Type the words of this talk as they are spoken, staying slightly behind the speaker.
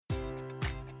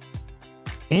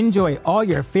Enjoy all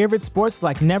your favorite sports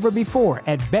like never before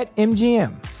at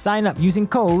BetMGM. Sign up using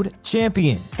code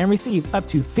CHAMPION and receive up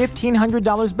to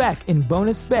 $1,500 back in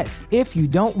bonus bets if you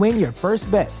don't win your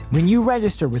first bet. When you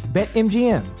register with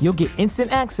BetMGM, you'll get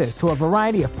instant access to a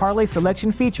variety of parlay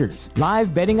selection features,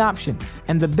 live betting options,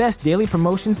 and the best daily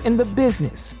promotions in the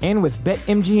business. And with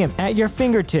BetMGM at your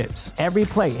fingertips, every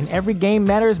play and every game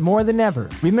matters more than ever.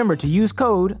 Remember to use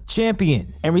code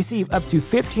CHAMPION and receive up to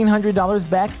 $1,500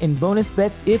 back in bonus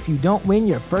bets if you don't win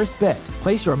your first bet.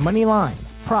 Place your money line,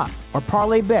 prop, or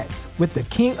parlay bets with the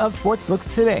king of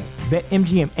sportsbooks today.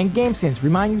 BetMGM and GameSense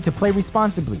remind you to play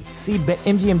responsibly. See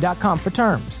BetMGM.com for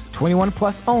terms. 21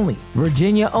 plus only.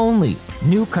 Virginia only.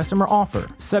 New customer offer.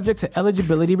 Subject to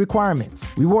eligibility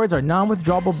requirements. Rewards are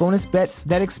non-withdrawable bonus bets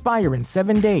that expire in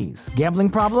 7 days. Gambling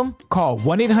problem? Call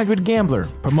 1-800-GAMBLER.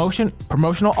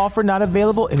 Promotional offer not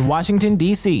available in Washington,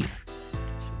 D.C.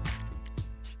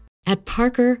 At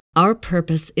Parker, our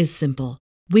purpose is simple.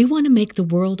 We want to make the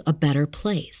world a better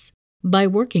place by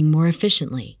working more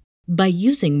efficiently, by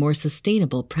using more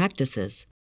sustainable practices,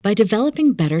 by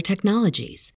developing better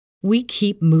technologies. We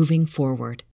keep moving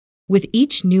forward. With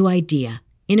each new idea,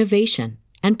 innovation,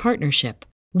 and partnership,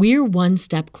 we're one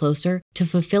step closer to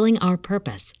fulfilling our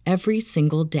purpose every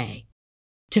single day.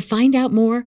 To find out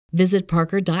more, visit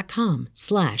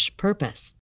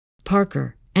parker.com/purpose.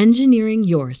 Parker, engineering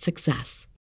your success.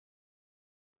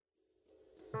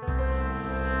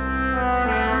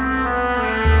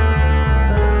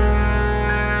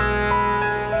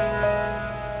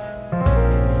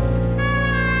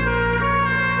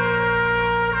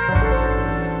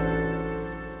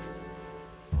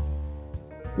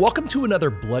 Welcome to another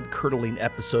blood-curdling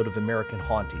episode of American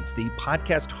Hauntings, the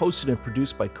podcast hosted and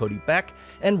produced by Cody Beck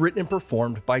and written and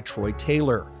performed by Troy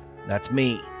Taylor. That's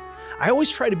me. I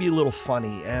always try to be a little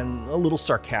funny and a little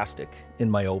sarcastic in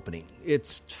my opening.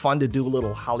 It's fun to do a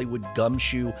little Hollywood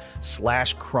gumshoe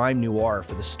 / crime noir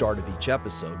for the start of each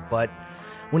episode, but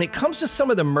when it comes to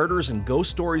some of the murders and ghost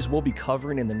stories we'll be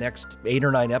covering in the next 8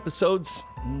 or 9 episodes,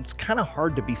 it's kind of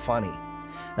hard to be funny.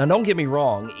 Now, don't get me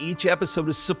wrong, each episode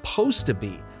is supposed to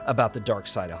be about the dark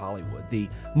side of Hollywood, the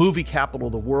movie capital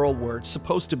of the world where it's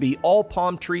supposed to be all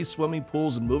palm trees, swimming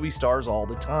pools, and movie stars all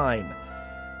the time,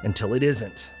 until it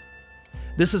isn't.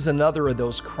 This is another of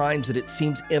those crimes that it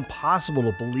seems impossible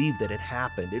to believe that it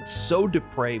happened. It's so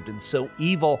depraved and so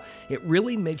evil, it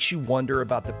really makes you wonder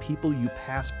about the people you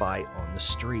pass by on the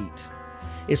street.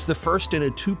 It's the first in a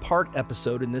 2-part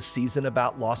episode in this season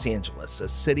about Los Angeles, a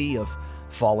city of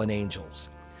fallen angels.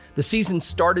 The season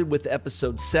started with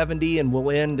episode 70 and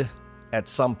will end at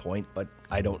some point, but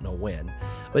I don't know when.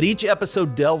 But each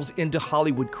episode delves into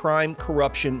Hollywood crime,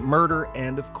 corruption, murder,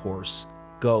 and of course,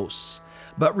 ghosts.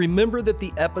 But remember that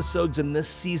the episodes in this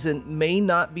season may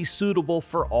not be suitable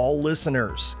for all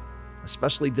listeners,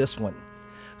 especially this one.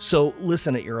 So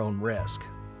listen at your own risk.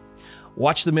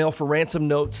 Watch the mail for ransom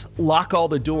notes, lock all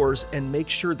the doors, and make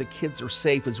sure the kids are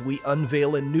safe as we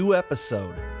unveil a new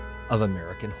episode of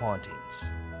American Hauntings.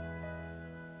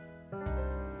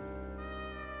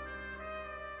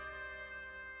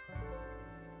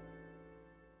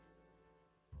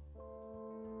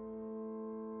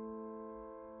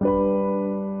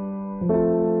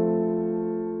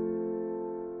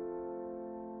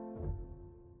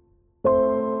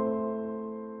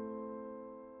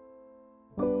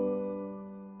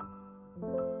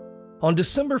 On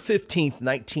December 15,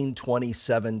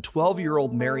 1927,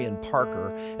 12-year-old Marion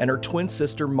Parker and her twin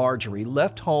sister Marjorie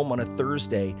left home on a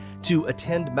Thursday to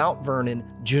attend Mount Vernon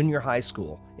Junior High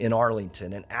School in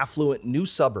Arlington, an affluent new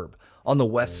suburb on the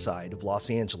west side of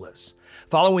Los Angeles.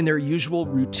 Following their usual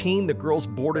routine, the girls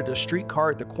boarded a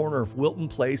streetcar at the corner of Wilton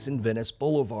Place and Venice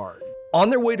Boulevard. On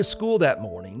their way to school that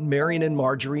morning, Marion and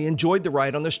Marjorie enjoyed the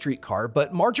ride on the streetcar,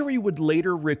 but Marjorie would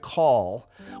later recall,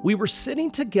 "We were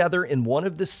sitting together in one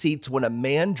of the seats when a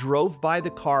man drove by the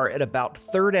car at about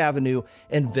 3rd Avenue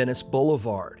and Venice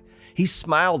Boulevard. He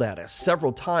smiled at us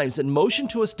several times and motioned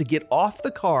to us to get off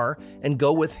the car and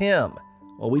go with him.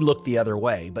 Well, we looked the other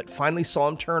way, but finally saw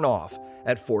him turn off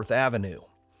at 4th Avenue.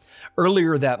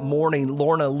 Earlier that morning,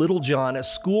 Lorna Littlejohn, a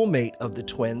schoolmate of the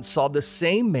twins, saw the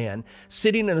same man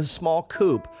sitting in a small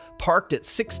coupe parked at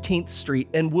 16th Street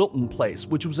and Wilton Place,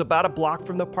 which was about a block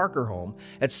from the Parker home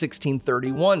at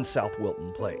 1631 South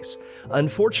Wilton Place.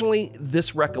 Unfortunately,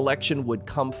 this recollection would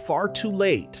come far too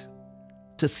late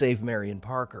to save Marion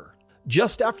Parker.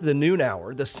 Just after the noon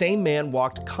hour, the same man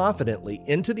walked confidently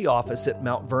into the office at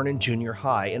Mount Vernon Junior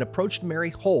High and approached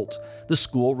Mary Holt, the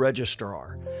school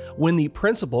registrar. When the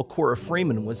principal, Cora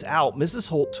Freeman, was out, Mrs.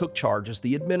 Holt took charge as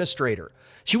the administrator.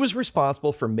 She was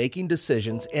responsible for making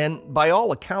decisions and, by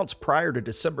all accounts, prior to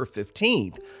December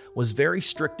 15th, was very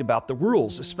strict about the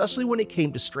rules, especially when it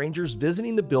came to strangers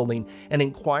visiting the building and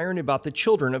inquiring about the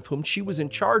children of whom she was in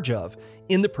charge of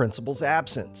in the principal's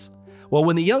absence. Well,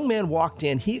 when the young man walked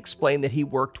in, he explained that he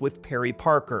worked with Perry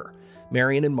Parker,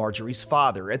 Marion and Marjorie's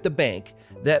father, at the bank,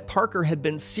 that Parker had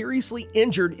been seriously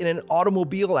injured in an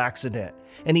automobile accident,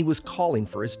 and he was calling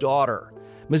for his daughter.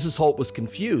 Mrs. Holt was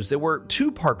confused. There were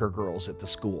 2 Parker girls at the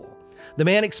school. The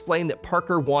man explained that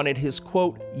Parker wanted his,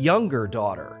 quote, younger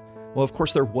daughter. Well, of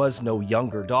course, there was no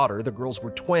younger daughter. The girls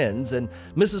were twins, and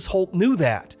Mrs. Holt knew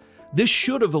that. This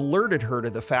should have alerted her to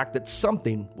the fact that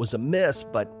something was amiss,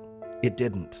 but it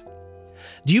didn't.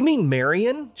 "Do you mean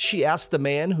Marion?" she asked the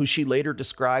man, who she later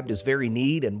described as very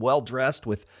neat and well-dressed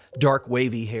with dark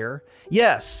wavy hair.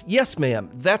 Yes, ma'am,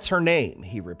 that's her name,"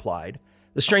 he replied.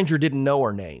 The stranger didn't know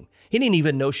her name. He didn't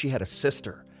even know she had a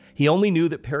sister. He only knew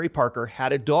that Perry Parker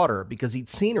had a daughter because he'd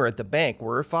seen her at the bank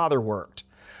where her father worked.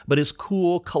 But his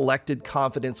cool, collected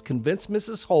confidence convinced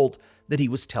Mrs. Holt that he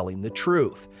was telling the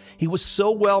truth. He was so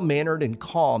well-mannered and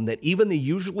calm that even the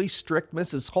usually strict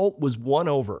Mrs. Holt was won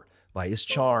over by his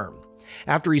charm.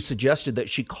 After he suggested that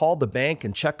she call the bank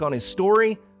and check on his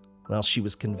story, well, she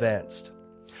was convinced.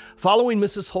 Following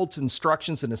Mrs. Holt's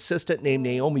instructions, an assistant named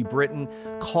Naomi Britton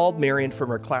called Marion from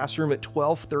her classroom at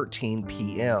 12:13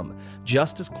 p.m.,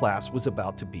 just as class was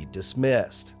about to be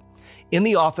dismissed. In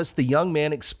the office, the young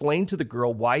man explained to the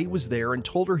girl why he was there and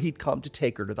told her he'd come to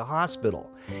take her to the hospital.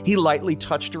 He lightly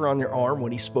touched her on the arm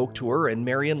when he spoke to her, and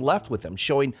Marion left with him,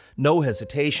 showing no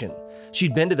hesitation.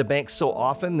 She'd been to the bank so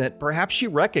often that perhaps she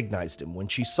recognized him when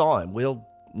she saw him. We'll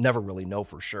never really know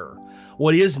for sure.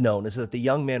 What is known is that the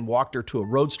young man walked her to a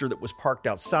roadster that was parked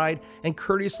outside and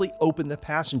courteously opened the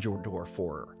passenger door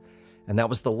for her. And that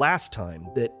was the last time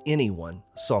that anyone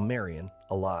saw Marion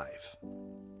alive.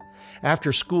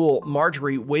 After school,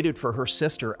 Marjorie waited for her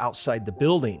sister outside the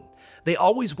building. They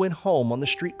always went home on the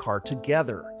streetcar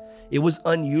together. It was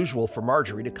unusual for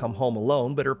Marjorie to come home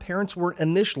alone, but her parents weren't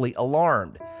initially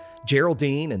alarmed.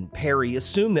 Geraldine and Perry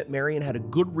assumed that Marion had a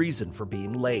good reason for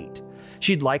being late.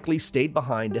 She'd likely stayed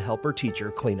behind to help her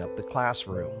teacher clean up the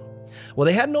classroom. Well,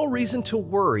 they had no reason to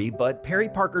worry, but Perry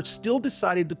Parker still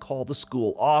decided to call the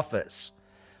school office.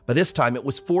 By this time, it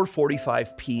was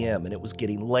 4:45 p.m. and it was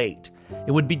getting late.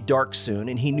 It would be dark soon,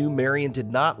 and he knew Marion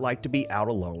did not like to be out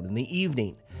alone in the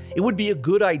evening. It would be a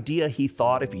good idea, he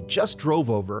thought, if he just drove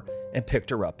over and picked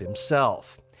her up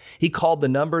himself. He called the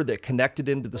number that connected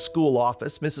into the school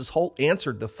office. Mrs. Holt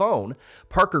answered the phone.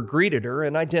 Parker greeted her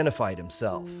and identified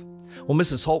himself. Well,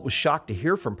 Mrs. Holt was shocked to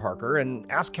hear from Parker and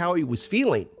asked how he was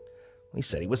feeling. He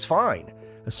said he was fine.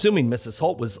 Assuming Mrs.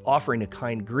 Holt was offering a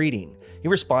kind greeting, he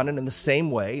responded in the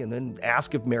same way and then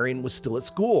asked if Marion was still at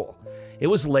school. It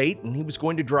was late and he was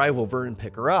going to drive over and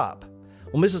pick her up.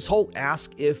 Well, Mrs. Holt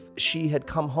asked if she had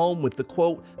come home with the,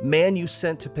 quote, man you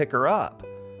sent to pick her up.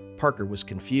 Parker was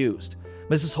confused.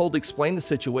 Mrs. Holt explained the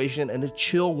situation, and a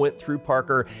chill went through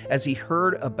Parker as he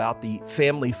heard about the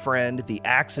family friend, the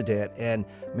accident, and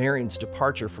Marion's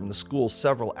departure from the school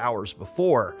several hours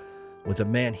before with a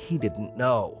man he didn't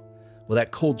know. Well,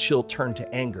 that cold chill turned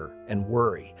to anger and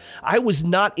worry. I was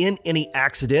not in any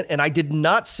accident, and I did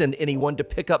not send anyone to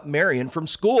pick up Marion from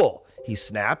school, he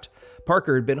snapped.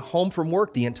 Parker had been home from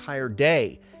work the entire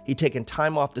day. He'd taken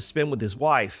time off to spend with his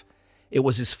wife. It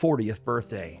was his 40th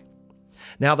birthday.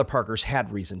 Now the Parkers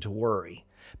had reason to worry.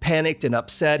 Panicked and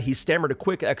upset, he stammered a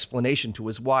quick explanation to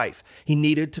his wife. He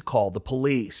needed to call the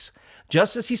police.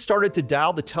 Just as he started to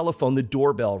dial the telephone, the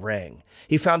doorbell rang.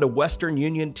 He found a Western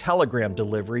Union telegram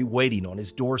delivery waiting on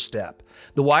his doorstep.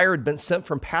 The wire had been sent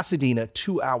from Pasadena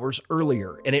 2 hours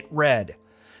earlier, and it read,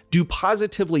 "Do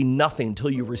positively nothing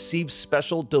till you receive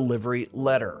special delivery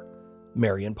letter.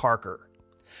 Marion Parker."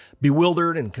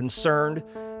 Bewildered and concerned,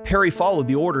 Perry followed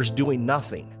the orders, doing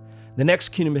nothing. The next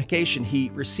communication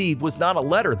he received was not a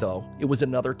letter, though. It was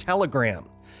another telegram.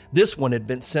 This one had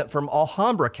been sent from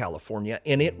Alhambra, California,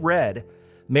 and it read,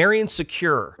 "Marion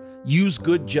secure. Use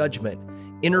good judgment.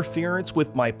 Interference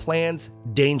with my plans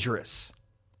dangerous."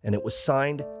 And it was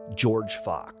signed George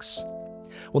Fox.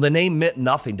 Well, the name meant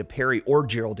nothing to Perry or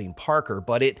Geraldine Parker,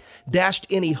 but it dashed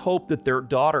any hope that their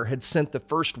daughter had sent the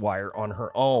first wire on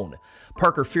her own.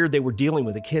 Parker feared they were dealing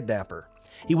with a kidnapper.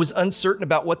 He was uncertain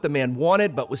about what the man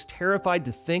wanted, but was terrified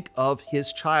to think of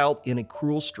his child in a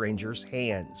cruel stranger's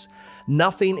hands.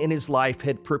 Nothing in his life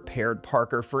had prepared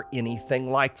Parker for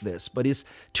anything like this, but his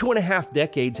 2.5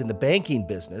 decades in the banking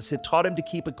business had taught him to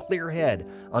keep a clear head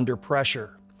under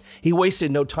pressure. He wasted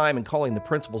no time in calling the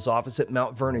principal's office at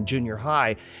Mount Vernon Junior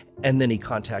High, and then he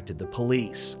contacted the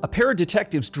police. A pair of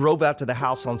detectives drove out to the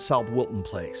house on South Wilton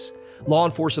Place. Law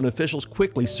enforcement officials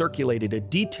quickly circulated a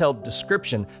detailed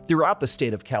description throughout the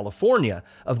state of California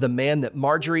of the man that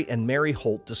Marjorie and Mary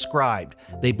Holt described.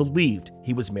 They believed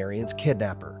he was Marion's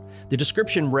kidnapper. The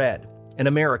description read, an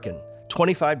American,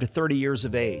 25 to 30 years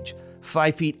of age,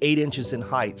 5 feet 8 inches in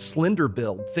height, slender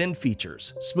build, thin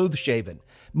features, smooth shaven,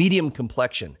 medium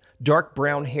complexion, dark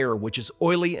brown hair which is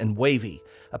oily and wavy,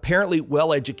 apparently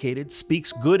well-educated,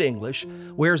 speaks good English,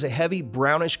 wears a heavy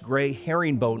brownish gray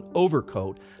herringbone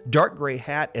overcoat, dark gray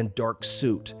hat, and dark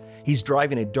suit. He's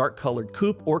driving a dark-colored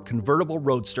coupe or convertible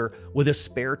roadster with a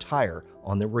spare tire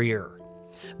on the rear.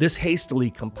 This hastily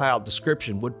compiled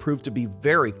description would prove to be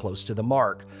very close to the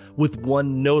mark, with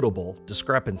one notable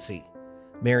discrepancy.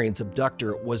 Marion's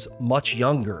abductor was much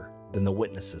younger than the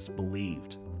witnesses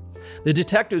believed. The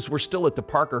detectives were still at the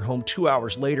Parker home 2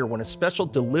 hours later when a special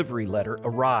delivery letter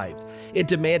arrived. It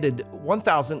demanded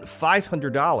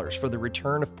 $1,500 for the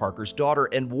return of Parker's daughter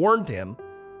and warned him,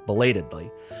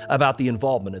 belatedly, about the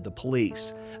involvement of the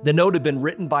police. The note had been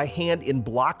written by hand in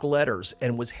block letters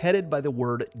and was headed by the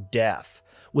word death,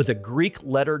 with a Greek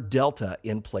letter delta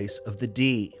in place of the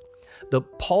D. The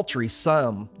paltry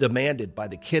sum demanded by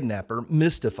the kidnapper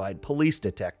mystified police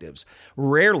detectives.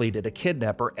 Rarely did a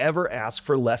kidnapper ever ask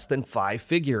for less than 5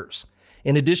 figures.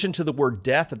 In addition to the word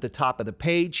death at the top of the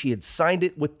page, he had signed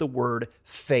it with the word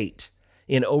fate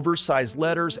in oversized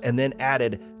letters and then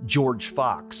added George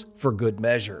Fox for good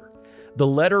measure. The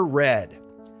letter read,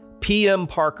 P.M.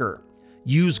 Parker,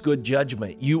 use good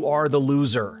judgment. You are the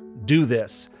loser. Do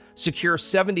this. Secure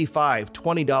 75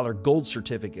 $20 gold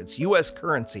certificates, U.S.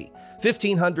 currency,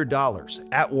 $1,500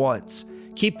 at once.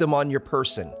 Keep them on your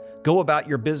person. Go about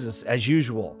your business as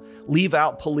usual. Leave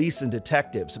out police and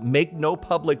detectives. Make no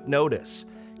public notice.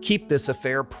 Keep this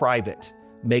affair private.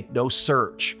 Make no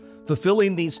search.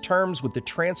 Fulfilling these terms with the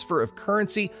transfer of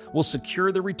currency will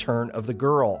secure the return of the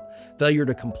girl. Failure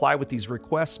to comply with these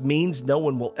requests means no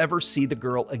one will ever see the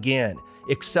girl again,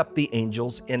 except the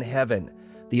angels in heaven.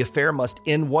 The affair must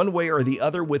end one way or the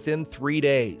other within 3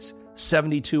 days,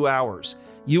 72 hours.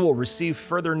 You will receive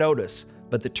further notice,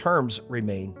 but the terms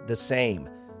remain the same.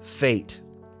 Fate.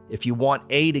 If you want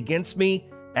aid against me,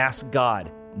 ask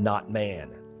God, not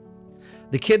man.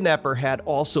 The kidnapper had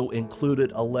also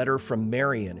included a letter from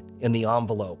Marion in the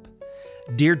envelope.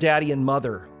 Dear Daddy and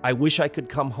Mother, I wish I could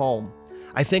come home.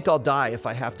 I think I'll die if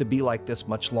I have to be like this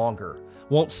much longer.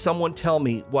 Won't someone tell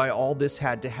me why all this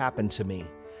had to happen to me?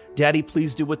 Daddy,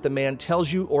 please do what the man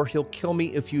tells you or he'll kill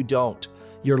me if you don't.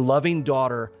 Your loving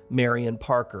daughter, Marion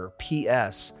Parker.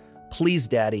 P.S. Please,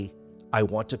 Daddy, I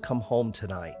want to come home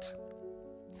tonight.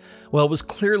 Well, it was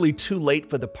clearly too late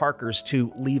for the Parkers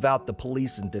to leave out the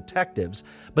police and detectives,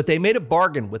 but they made a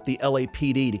bargain with the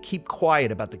LAPD to keep quiet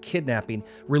about the kidnapping,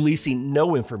 releasing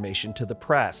no information to the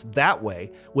press. That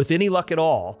way, with any luck at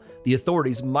all, the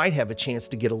authorities might have a chance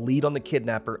to get a lead on the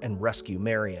kidnapper and rescue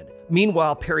Marion.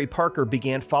 Meanwhile, Perry Parker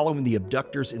began following the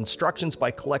abductor's instructions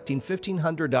by collecting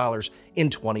 $1,500 in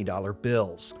 $20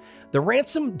 bills. The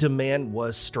ransom demand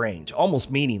was strange,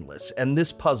 almost meaningless, and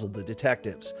this puzzled the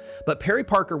detectives. But Perry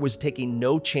Parker was taking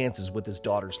no chances with his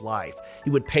daughter's life. He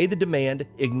would pay the demand,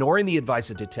 ignoring the advice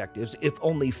of detectives, if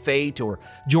only Fate or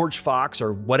George Fox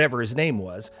or whatever his name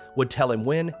was would tell him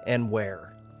when and where.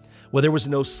 Well, there was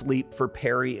no sleep for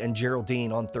Perry and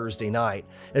Geraldine on Thursday night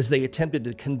as they attempted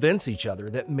to convince each other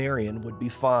that Marion would be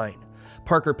fine.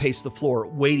 Parker paced the floor,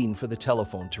 waiting for the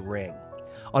telephone to ring.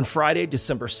 On Friday,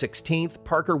 December 16th,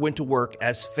 Parker went to work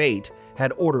as fate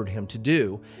had ordered him to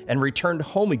do and returned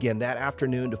home again that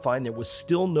afternoon to find there was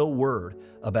still no word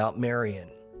about Marion.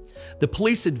 The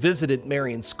police had visited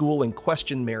Marion's school and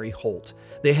questioned Mary Holt.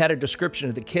 They had a description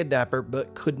of the kidnapper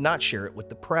but could not share it with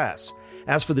the press.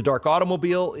 As for the dark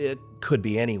automobile, it could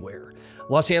be anywhere.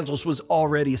 Los Angeles was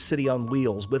already a city on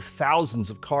wheels with thousands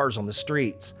of cars on the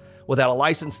streets. Without a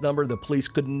license number, the police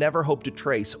could never hope to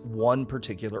trace one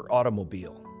particular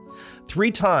automobile.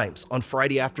 3 times on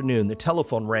Friday afternoon, the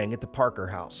telephone rang at the Parker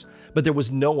house, but there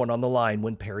was no one on the line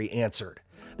when Perry answered.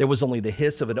 There was only the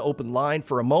hiss of an open line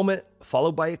for a moment,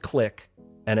 followed by a click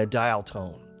and a dial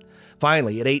tone.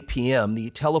 Finally, at 8 p.m., the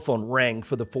telephone rang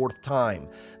for the fourth time.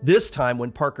 This time,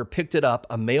 when Parker picked it up,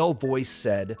 a male voice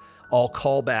said, "I'll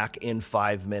call back in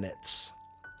 5 minutes."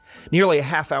 Nearly a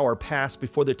half hour passed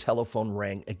before the telephone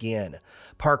rang again.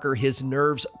 Parker, his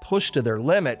nerves pushed to their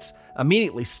limits,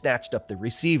 immediately snatched up the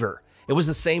receiver. It was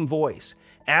the same voice,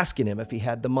 asking him if he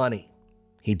had the money.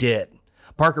 He did.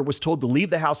 Parker was told to leave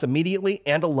the house immediately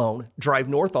and alone, drive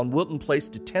north on Wilton Place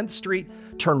to 10th Street,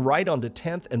 turn right onto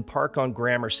 10th, and park on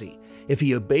Gramercy. If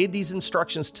he obeyed these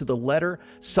instructions to the letter,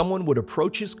 someone would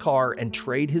approach his car and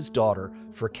trade his daughter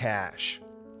for cash.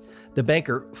 The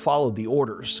banker followed the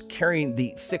orders, carrying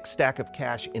the thick stack of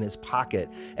cash in his pocket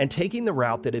and taking the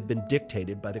route that had been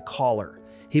dictated by the caller.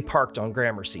 He parked on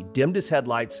Gramercy, dimmed his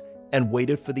headlights, and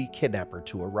waited for the kidnapper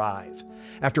to arrive.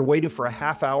 After waiting for a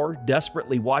half hour,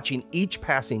 desperately watching each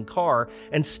passing car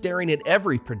and staring at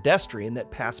every pedestrian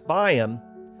that passed by him,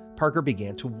 Parker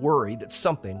began to worry that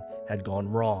something had gone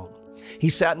wrong. He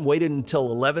sat and waited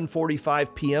until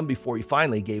 11:45 p.m. before he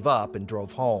finally gave up and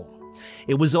drove home.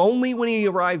 It was only when he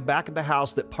arrived back at the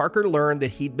house that Parker learned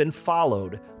that he'd been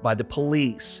followed by the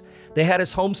police. They had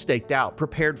his home staked out,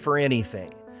 prepared for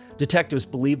anything. Detectives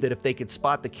believed that if they could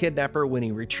spot the kidnapper when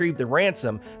he retrieved the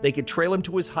ransom, they could trail him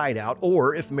to his hideout,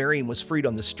 or if Marion was freed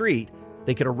on the street,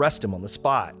 they could arrest him on the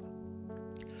spot.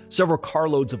 Several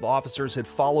carloads of officers had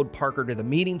followed Parker to the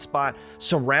meeting spot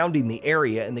surrounding the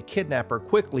area, and the kidnapper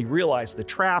quickly realized the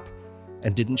trap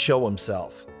and didn't show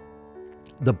himself.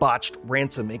 The botched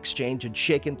ransom exchange had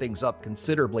shaken things up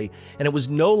considerably, and it was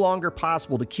no longer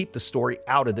possible to keep the story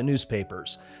out of the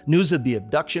newspapers. News of the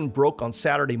abduction broke on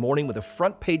Saturday morning with a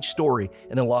front-page story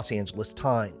in the Los Angeles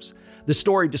Times. The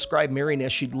story described Marion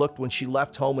as she'd looked when she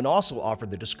left home and also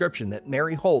offered the description that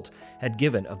Mary Holt had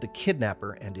given of the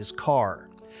kidnapper and his car.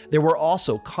 There were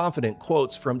also confident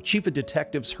quotes from Chief of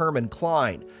Detectives Herman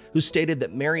Klein, who stated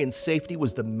that Marion's safety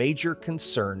was the major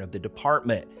concern of the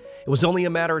department. It was only a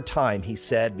matter of time, he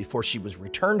said, before she was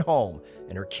returned home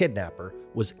and her kidnapper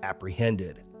was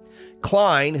apprehended.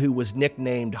 Klein, who was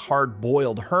nicknamed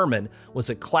Hard-Boiled Herman, was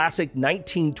a classic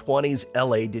 1920s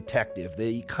LA detective,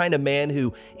 the kind of man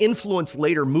who influenced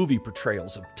later movie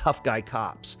portrayals of tough guy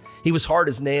cops. He was hard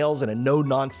as nails and a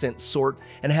no-nonsense sort,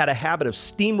 and had a habit of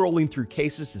steamrolling through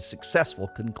cases to successful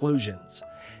conclusions.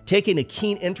 Taking a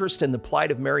keen interest in the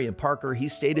plight of Marion Parker, he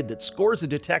stated that scores of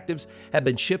detectives had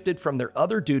been shifted from their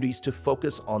other duties to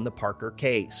focus on the Parker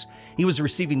case. He was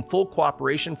receiving full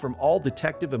cooperation from all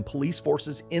detective and police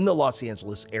forces in the Los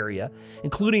Angeles area,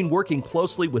 including working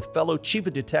closely with fellow Chief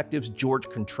of Detectives George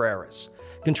Contreras.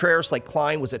 Contreras, like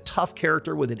Klein, was a tough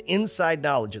character with an inside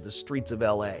knowledge of the streets of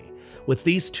LA. With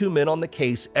these two men on the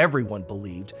case, everyone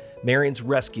believed Marion's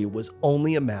rescue was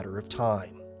only a matter of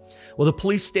time. Well, the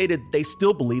police stated they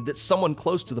still believed that someone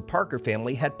close to the Parker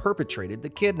family had perpetrated the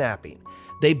kidnapping.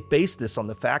 They based this on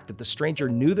the fact that the stranger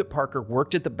knew that Parker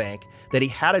worked at the bank, that he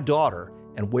had a daughter,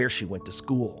 and where she went to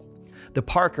school. The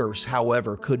Parkers,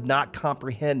 however, could not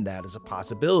comprehend that as a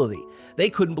possibility. They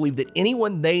couldn't believe that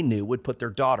anyone they knew would put their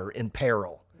daughter in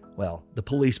peril. Well, the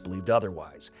police believed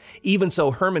otherwise. Even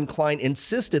so, Herman Klein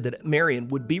insisted that Marion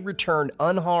would be returned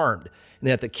unharmed and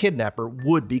that the kidnapper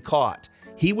would be caught.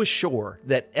 He was sure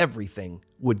that everything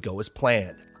would go as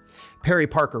planned. Perry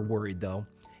Parker worried, though.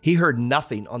 He heard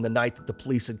nothing on the night that the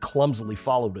police had clumsily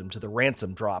followed him to the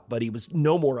ransom drop, but he was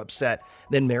no more upset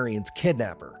than Marion's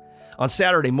kidnapper. On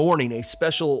Saturday morning, a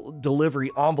special delivery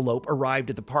envelope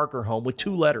arrived at the Parker home with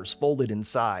 2 letters folded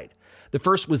inside. The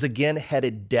first was again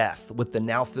headed Death, with the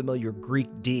now familiar Greek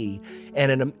D,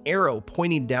 and an arrow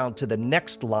pointing down to the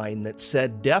next line that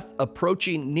said, Death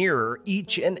approaching nearer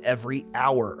each and every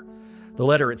hour. The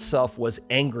letter itself was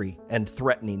angry and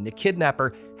threatening. The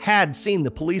kidnapper had seen the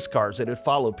police cars that had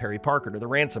followed Perry Parker to the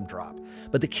ransom drop,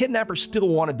 but the kidnapper still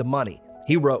wanted the money.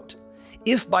 He wrote,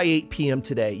 If by 8 p.m.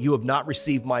 today you have not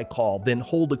received my call, then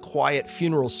hold a quiet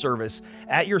funeral service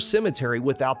at your cemetery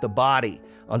without the body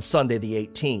on Sunday the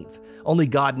 18th. Only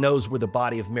God knows where the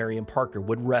body of Marion Parker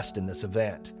would rest in this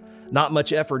event. Not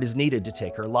much effort is needed to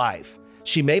take her life.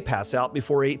 She may pass out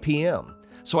before 8 p.m.,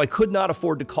 so I could not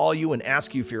afford to call you and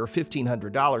ask you for your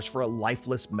 $1,500 for a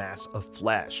lifeless mass of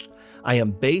flesh. I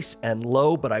am base and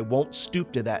low, but I won't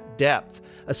stoop to that depth,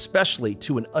 especially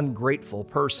to an ungrateful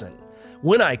person.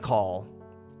 When I call,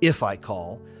 if I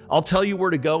call, I'll tell you where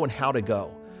to go and how to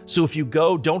go. So if you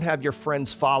go, don't have your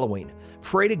friends following.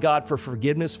 Pray to God for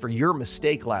forgiveness for your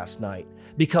mistake last night.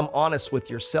 Become honest with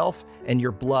yourself and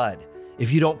your blood.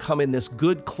 If you don't come in this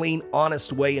good, clean,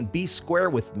 honest way and be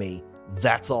square with me,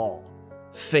 that's all.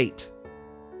 Fate,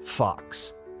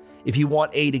 Fox. If you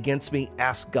want aid against me,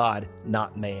 ask God,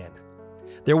 not man.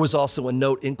 There was also a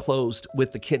note enclosed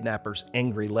with the kidnapper's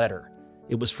angry letter.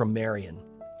 It was from Marion.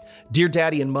 Dear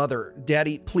Daddy and Mother,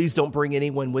 Daddy, please don't bring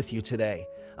anyone with you today.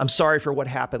 I'm sorry for what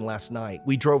happened last night.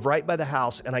 We drove right by the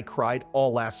house and I cried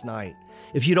all last night.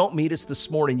 If you don't meet us this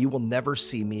morning, you will never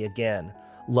see me again.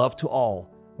 Love to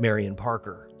all, Marion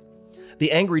Parker.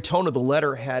 The angry tone of the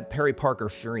letter had Perry Parker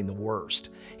fearing the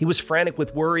worst. He was frantic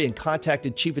with worry and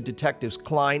contacted Chief of Detectives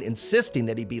Klein, insisting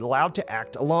that he be allowed to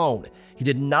act alone. He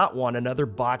did not want another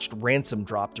botched ransom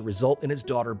drop to result in his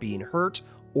daughter being hurt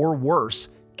or worse,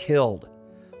 killed.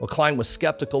 Well, Klein was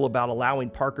skeptical about allowing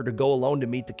Parker to go alone to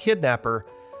meet the kidnapper,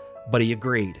 but he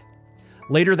agreed.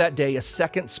 Later that day, a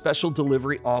second special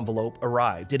delivery envelope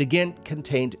arrived. It again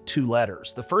contained 2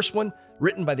 letters. The first one,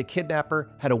 written by the kidnapper,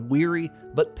 had a weary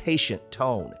but patient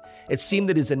tone. It seemed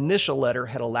that his initial letter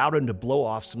had allowed him to blow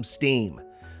off some steam.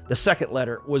 The second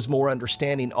letter was more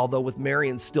understanding, although with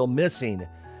Marion still missing,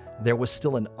 there was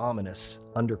still an ominous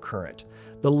undercurrent.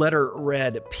 The letter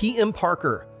read, P.M.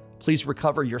 Parker, please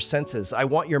recover your senses. I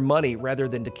want your money rather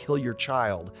than to kill your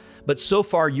child. But so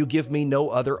far, you give me no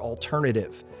other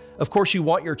alternative. Of course, you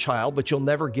want your child, but you'll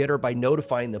never get her by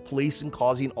notifying the police and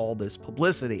causing all this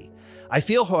publicity. I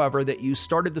feel, however, that you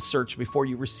started the search before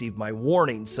you received my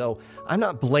warning, so I'm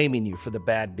not blaming you for the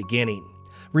bad beginning.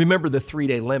 Remember the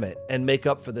 3-day limit and make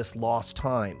up for this lost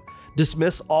time.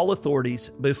 Dismiss all authorities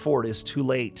before it is too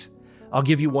late. I'll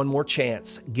give you one more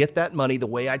chance. Get that money the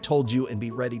way I told you and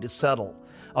be ready to settle.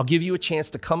 I'll give you a chance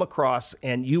to come across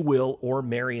and you will, or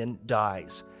Marion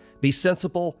dies. Be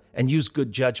sensible and use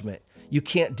good judgment. You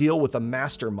can't deal with a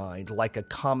mastermind like a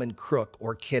common crook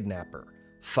or kidnapper.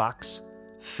 Fox,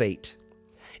 fate.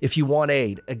 If you want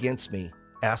aid against me,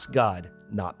 ask God,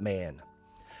 not man.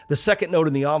 The second note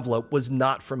in the envelope was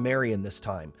not from Marion this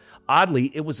time.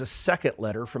 Oddly, it was a second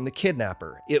letter from the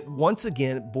kidnapper. It once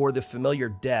again bore the familiar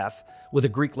death with a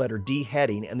Greek letter D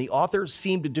heading, and the author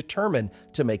seemed determined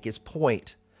to make his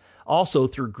point. Also,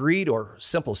 through greed or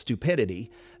simple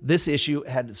stupidity, this issue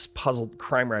had puzzled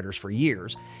crime writers for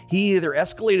years. He either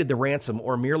escalated the ransom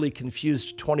or merely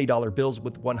confused $20 bills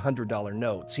with $100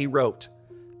 notes. He wrote,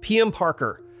 P.M.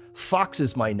 Parker, Fox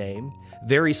is my name.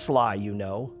 Very sly, you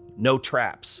know. No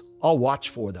traps. I'll watch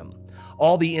for them.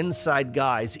 All the inside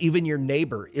guys, even your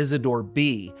neighbor, Isidore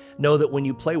B., know that when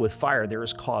you play with fire, there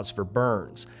is cause for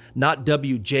burns. Not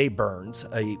W.J. Burns,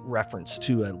 a reference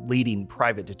to a leading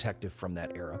private detective from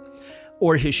that era,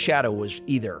 or his shadow was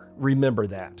either. Remember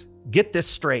that. Get this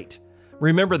straight.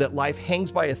 Remember that life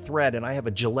hangs by a thread and I have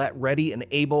a Gillette ready and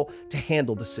able to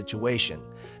handle the situation.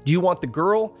 Do you want the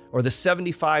girl or the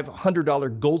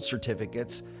 $7,500 gold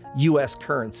certificates, U.S.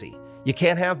 currency? You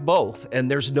can't have both, and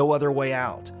there's no other way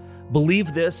out.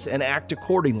 Believe this and act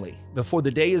accordingly. Before the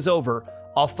day is over,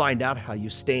 I'll find out how you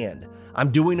stand.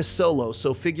 I'm doing a solo,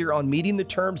 so figure on meeting the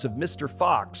terms of Mr.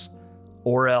 Fox,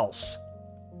 or else.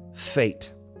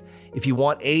 Fate. If you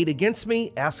want aid against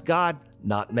me, ask God,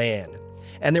 not man.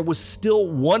 And there was still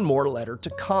one more letter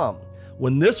to come.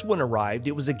 When this one arrived,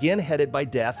 it was again headed by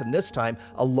death, and this time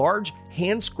a large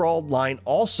hand-scrawled line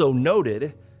also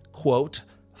noted, quote,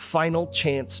 final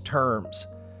chance terms.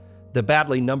 The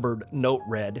badly numbered note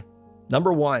read,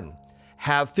 Number 1,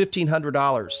 have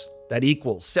 $1,500. That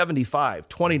equals $75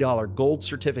 $20 gold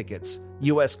certificates,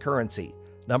 U.S. currency.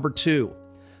 Number 2,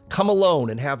 come alone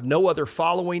and have no other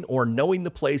following or knowing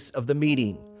the place of the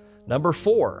meeting. Number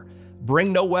 4,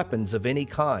 bring no weapons of any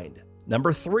kind.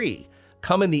 Number 3,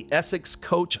 come in the Essex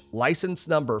Coach license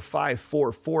number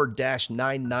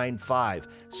 544-995.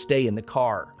 Stay in the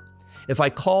car. If I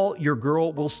call, your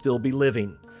girl will still be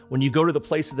living. When you go to the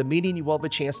place of the meeting, you will have a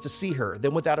chance to see her.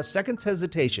 Then without a second's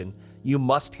hesitation, you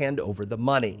must hand over the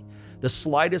money. The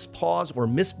slightest pause or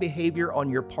misbehavior on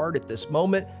your part at this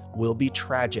moment will be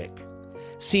tragic.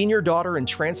 Seeing your daughter and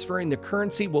transferring the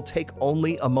currency will take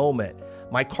only a moment.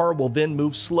 My car will then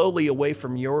move slowly away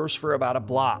from yours for about a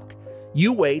block.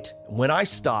 You wait. When I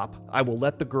stop, I will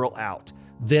let the girl out.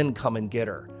 Then come and get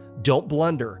her. Don't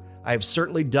blunder. I have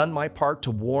certainly done my part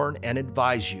to warn and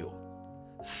advise you.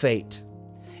 Fate.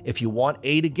 If you want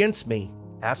aid against me,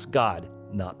 ask God,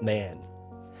 not man.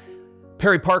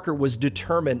 Perry Parker was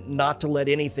determined not to let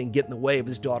anything get in the way of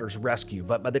his daughter's rescue,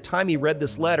 but by the time he read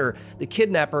this letter, the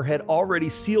kidnapper had already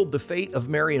sealed the fate of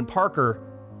Marion Parker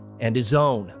and his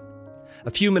own.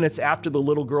 A few minutes after the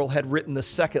little girl had written the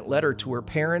second letter to her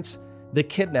parents, the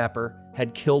kidnapper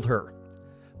had killed her.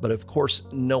 But of course,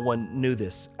 no one knew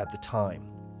this at the time.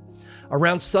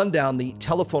 Around sundown, the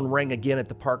telephone rang again at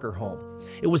the Parker home.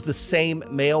 It was the same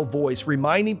male voice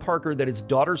reminding Parker that his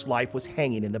daughter's life was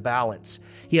hanging in the balance.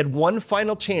 He had one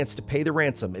final chance to pay the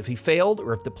ransom. If he failed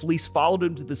or if the police followed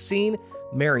him to the scene,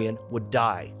 Marion would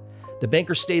die. The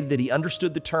banker stated that he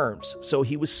understood the terms, so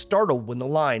he was startled when the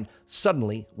line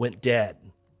suddenly went dead.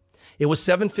 It was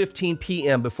 7:15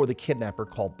 p.m. before the kidnapper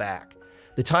called back.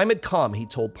 The time had come, he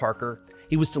told Parker.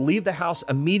 He was to leave the house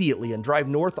immediately and drive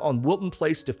north on Wilton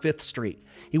Place to 5th Street.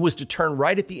 He was to turn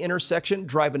right at the intersection,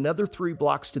 drive another 3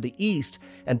 blocks to the east,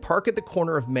 and park at the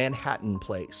corner of Manhattan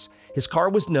Place. His car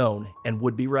was known and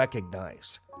would be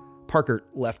recognized. Parker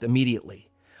left immediately.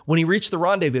 When he reached the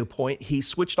rendezvous point, he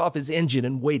switched off his engine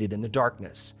and waited in the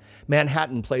darkness.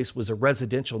 Manhattan Place was a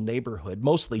residential neighborhood,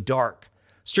 mostly dark.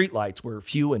 Streetlights were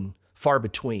few and far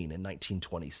between in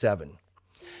 1927.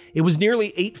 It was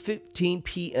nearly 8:15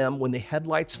 p.m. when the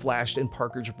headlights flashed in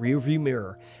Parker's rearview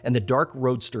mirror and the dark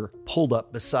roadster pulled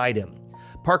up beside him.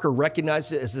 Parker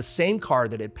recognized it as the same car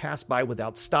that had passed by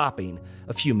without stopping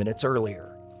a few minutes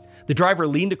earlier. The driver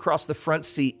leaned across the front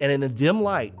seat, and in a dim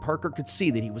light, Parker could see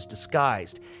that he was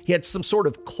disguised. He had some sort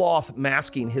of cloth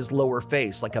masking his lower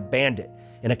face like a bandit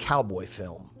in a cowboy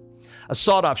film. A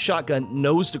sawed-off shotgun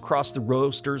nosed across the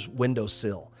roadster's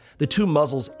windowsill, the 2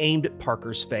 muzzles aimed at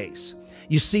Parker's face.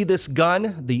 "You see this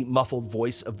gun?" the muffled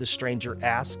voice of the stranger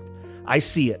asked. "I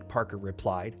see it," Parker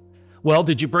replied. "Well,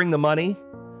 did you bring the money?"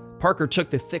 Parker took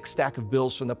the thick stack of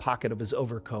bills from the pocket of his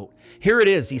overcoat. "Here it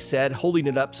is," he said, holding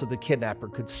it up so the kidnapper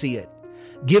could see it.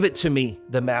 "Give it to me,"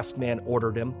 the masked man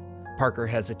ordered him. Parker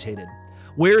hesitated.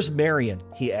 "Where's Marion?"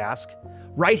 he asked.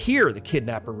 "Right here," the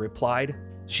kidnapper replied.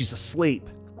 "She's asleep."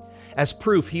 As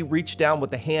proof, he reached down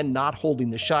with the hand not holding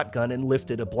the shotgun and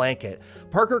lifted a blanket.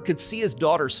 Parker could see his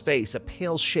daughter's face, a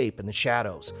pale shape in the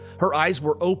shadows. Her eyes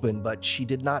were open, but she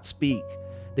did not speak.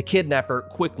 The kidnapper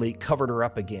quickly covered her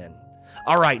up again.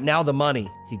 "All right, now the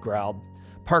money," he growled.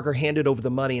 Parker handed over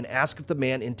the money and asked if the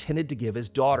man intended to give his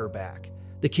daughter back.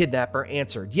 The kidnapper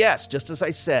answered, "Yes, just as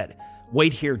I said.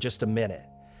 Wait here just a minute."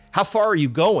 "How far are you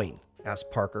going?"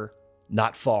 asked Parker.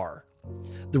 "Not far."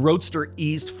 The roadster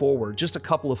eased forward just a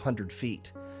couple of 100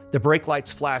 feet. The brake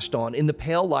lights flashed on. In the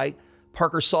pale light,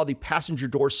 Parker saw the passenger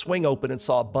door swing open and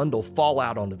saw a bundle fall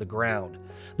out onto the ground.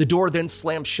 The door then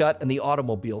slammed shut and the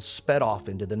automobile sped off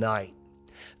into the night.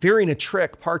 Fearing a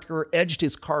trick, Parker edged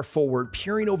his car forward,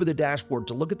 peering over the dashboard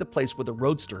to look at the place where the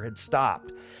roadster had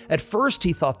stopped. At first,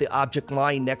 he thought the object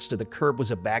lying next to the curb was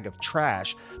a bag of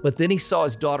trash, but then he saw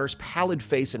his daughter's pallid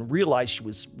face and realized she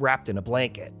was wrapped in a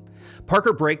blanket.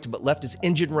 Parker braked but left his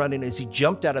engine running as he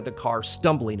jumped out of the car,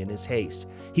 stumbling in his haste.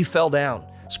 He fell down,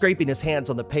 scraping his hands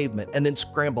on the pavement, and then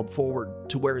scrambled forward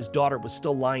to where his daughter was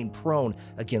still lying prone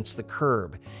against the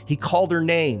curb. He called her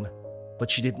name,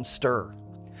 but she didn't stir.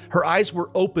 Her eyes were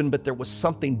open, but there was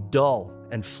something dull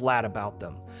and flat about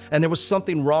them. And there was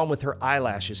something wrong with her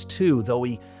eyelashes too, though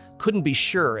he couldn't be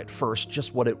sure at first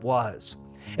just what it was.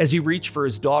 As he reached for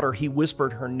his daughter, he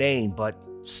whispered her name, but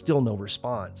still no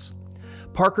response.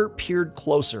 Parker peered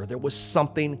closer. There was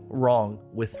something wrong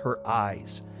with her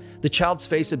eyes. The child's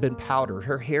face had been powdered,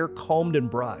 her hair combed and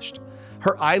brushed.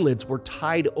 Her eyelids were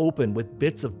tied open with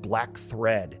bits of black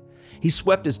thread. He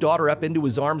swept his daughter up into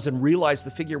his arms and realized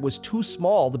the figure was too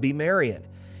small to be Marion.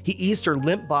 He eased her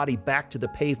limp body back to the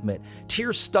pavement.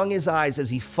 Tears stung his eyes as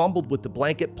he fumbled with the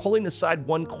blanket, pulling aside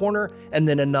one corner and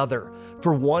then another.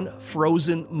 For one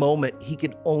frozen moment, he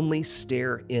could only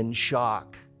stare in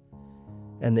shock.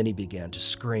 And then he began to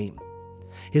scream.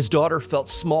 His daughter felt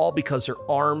small because her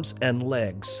arms and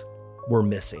legs were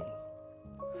missing.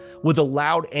 With a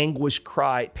loud, anguished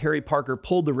cry, Perry Parker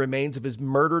pulled the remains of his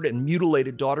murdered and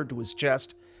mutilated daughter to his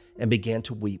chest and began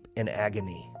to weep in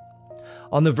agony.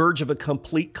 On the verge of a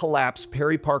complete collapse,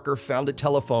 Perry Parker found a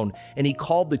telephone and he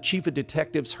called the chief of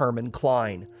detectives, Herman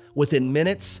Klein. Within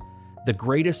minutes, the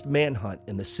greatest manhunt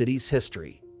in the city's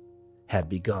history had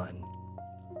begun.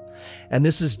 And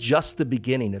this is just the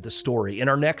beginning of the story. In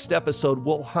our next episode,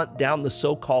 we'll hunt down the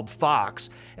so-called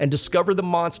Fox and discover the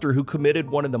monster who committed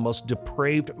one of the most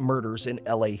depraved murders in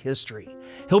LA history.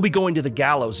 He'll be going to the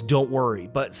gallows, don't worry,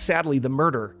 but sadly the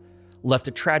murder left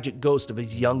a tragic ghost of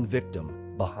his young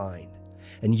victim behind.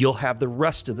 And you'll have the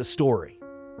rest of the story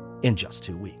in just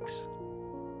 2 weeks.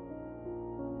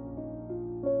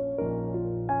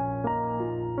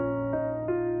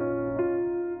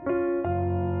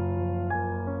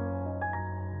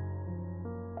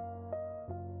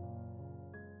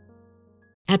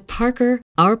 At Parker,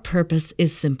 our purpose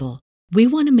is simple. We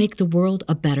want to make the world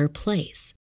a better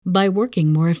place by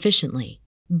working more efficiently,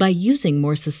 by using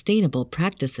more sustainable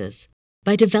practices,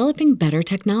 by developing better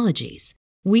technologies.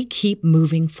 We keep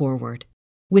moving forward.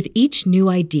 With each new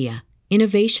idea,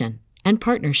 innovation, and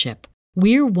partnership,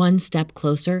 we're one step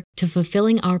closer to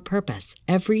fulfilling our purpose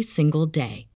every single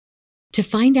day. To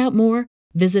find out more,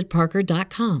 visit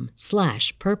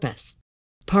parker.com/purpose.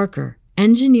 Parker,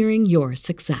 engineering your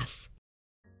success.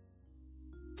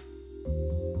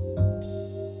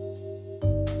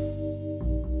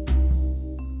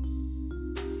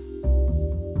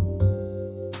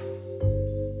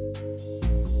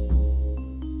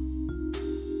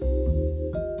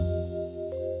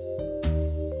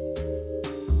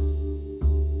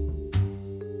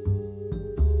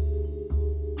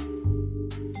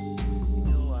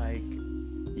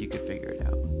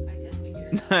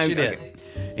 She did. Okay.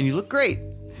 And you look great.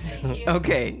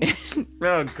 Okay.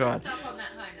 Oh, God. Stop on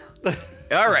that high note.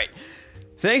 All right.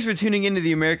 Thanks for tuning into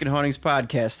the American Hauntings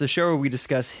Podcast, the show where we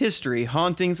discuss history,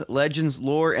 hauntings, legends,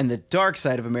 lore, and the dark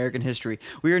side of American history.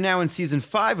 We are now in Season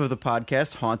 5 of the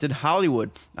podcast, Haunted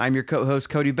Hollywood. I'm your co-host,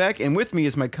 Cody Beck, and with me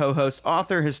is my co-host,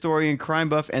 author, historian, crime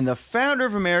buff, and the founder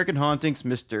of American Hauntings,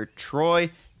 Mr. Troy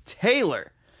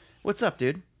Taylor. What's up,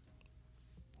 dude?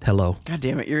 Hello. God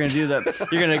damn it, you're going to do that.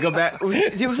 You're going to go back. Was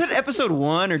that episode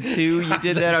 1 or 2 you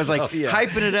did that? I was like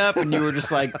hyping it up, and you were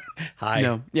just like,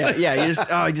 hi. Yeah,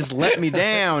 you just let me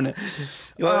down. It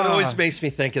always makes me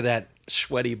think of that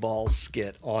Sweaty Balls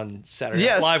skit on Saturday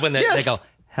Night Live when they go,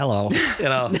 hello. You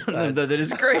know, no, that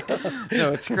is great.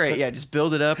 No, it's great. Yeah, just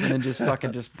build it up and then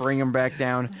just bring them back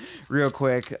down real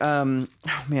quick. Oh,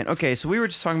 man. Okay, so we were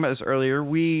just talking about this earlier.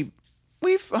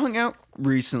 We've hung out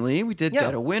recently. We did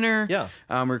Dead of Winter. Yeah.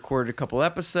 Recorded a couple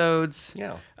episodes.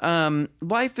 Yeah.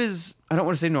 Life is, I don't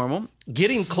want to say normal.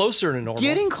 Getting closer to normal.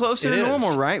 Getting closer to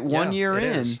normal, right? 1 year in.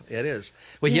 It is.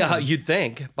 Well, yeah, you'd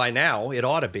think by now it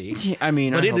ought to be. Yeah, I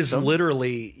mean, but I it hope is so.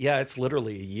 literally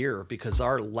a year because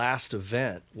our last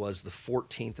event was the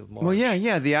 14th of March. Well,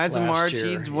 yeah, the Ides of last March,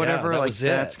 year. Eads, whatever, that like was it.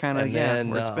 that's kind of,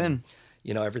 And where it's been.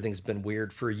 You know, everything's been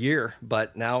weird for a year,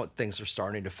 but now things are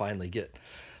starting to finally get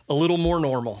a little more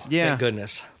normal. Yeah. Thank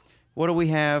goodness. What do we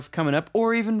have coming up,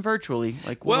 or even virtually?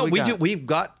 Like, what do we got? We've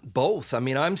got both. I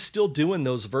mean, I'm still doing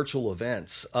those virtual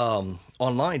events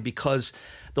online because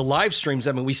the live streams,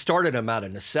 I mean, we started them out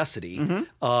of necessity,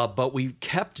 but we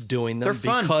kept doing them They're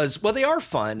fun. because, well, they are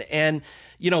fun. And,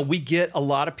 you know, we get a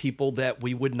lot of people that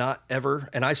we would not ever,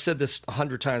 and I've said this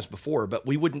 100 times before, but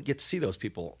we wouldn't get to see those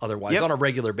people otherwise on a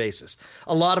regular basis.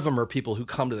 A lot of them are people who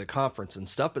come to the conference and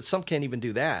stuff, but some can't even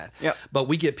do that. Yep. But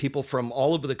we get people from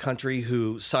all over the country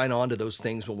who sign on to those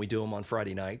things when we do them on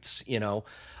Friday nights, you know.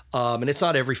 And it's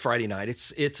not every Friday night.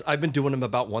 It's I've been doing them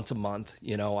about once a month.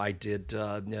 You know, I did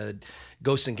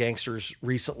Ghosts and Gangsters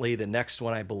recently. The next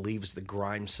one, I believe, is the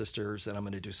Grimes Sisters, and I'm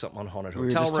going to do something on haunted were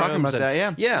hotel just rooms. talking about and,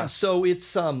 that, yeah. So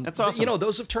it's That's awesome. You know,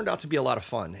 those have turned out to be a lot of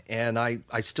fun, and I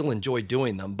still enjoy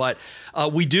doing them. But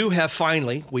we do have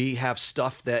we have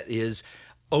stuff that is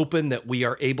open that we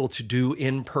are able to do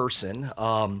in person.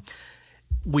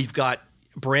 We've got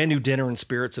brand new Dinner and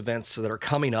Spirits events that are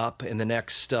coming up in the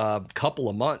next couple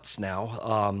of months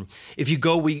now. If you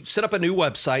go, we set up a new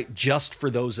website just for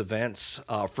those events,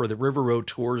 for the River Road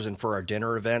tours and for our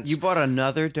dinner events. You bought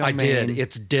another domain. I did.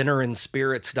 It's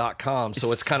dinnerandspirits.com.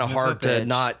 So it's kind of hard to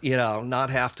not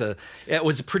have to. It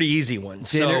was a pretty easy one.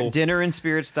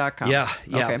 Dinnerandspirits.com. Yeah.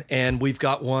 Okay. And we've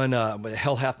got one,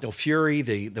 Hell Hath No Fury,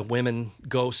 the women,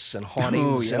 ghosts, and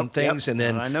hauntings and things. And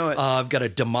then I know it. I've got a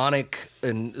demonic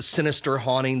and sinister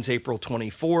hauntings April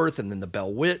 24th, and then the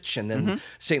Bell Witch, and then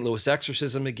St. Louis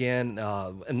Exorcism again,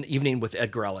 an evening with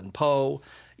Edgar Allan Poe,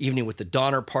 evening with the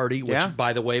Donner Party, which,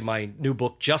 by the way, my new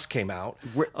book just came out,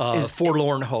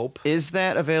 Forlorn Hope. Is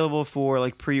that available for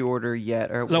like pre-order yet?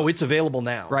 Or No, it's available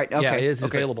now. Right, okay. Yeah, it is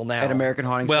Okay. available now. At American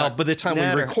Hauntings. Well, by the time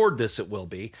Net we or- record this, it will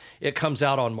be. It comes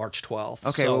out on March 12th.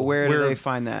 Okay, So well, where do we're- they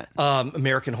find that?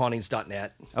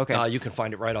 AmericanHauntings.net. Okay. You can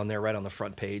find it right on there, right on the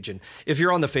front page. And if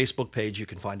you're on the Facebook page, you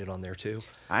can find it on there too.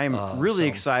 I'm really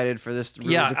excited for this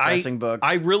really depressing book.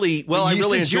 I really said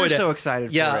enjoyed you're it. so excited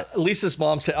for Yeah, it. Lisa's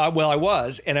mom said, I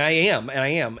was, and I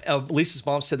am. Lisa's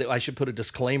mom said that I should put a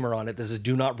disclaimer on it that says,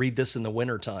 do not read this in the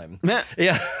wintertime.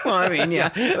 Yeah. Well, I mean, yeah.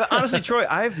 But honestly, Troy,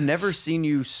 I've never seen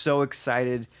you so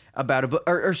excited about a book,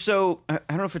 or so, I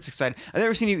don't know if it's excited. I've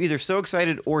never seen you either so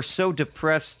excited or so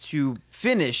depressed to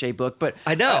finish a book, but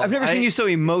I know. I've never seen you so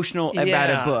emotional about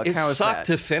a book. It How is sucked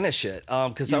that? to finish it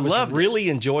because I You was loved it. really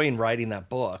enjoying writing that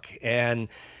book. And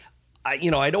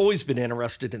I'd always been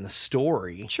interested in the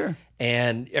story, Sure,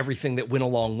 and everything that went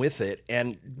along with it.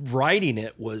 And writing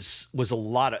it was a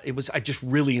lot of it. I just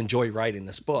really enjoy writing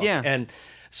this book. Yeah. And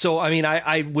so, I mean,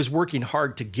 I was working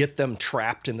hard to get them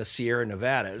trapped in the Sierra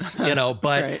Nevadas, but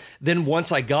Right. then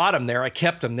once I got them there, I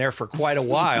kept them there for quite a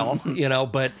while,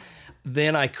 but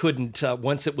then I couldn't,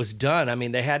 once it was done, I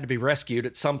mean, they had to be rescued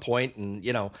at some point, and,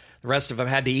 the rest of them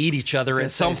had to eat each other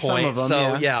at some point. of them,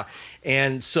 So, yeah.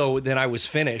 And so then I was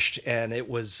finished, and it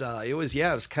was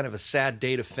kind of a sad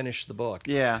day to finish the book.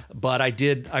 Yeah. But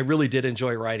I really did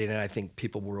enjoy writing it. I think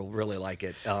people will really like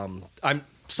it.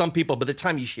 Some people, by the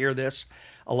time you hear this,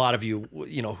 a lot of you,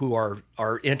 who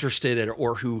are interested in,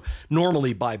 or who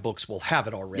normally buy books will have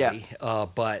it already. Yeah.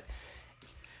 But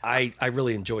I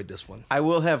really enjoyed this one. I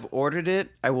will have ordered it.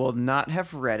 I will not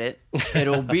have read it.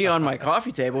 It'll be on my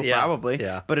coffee table probably,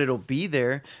 but it'll be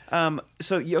there.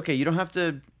 So, you don't have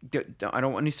to, I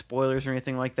don't want any spoilers or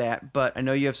anything like that, but I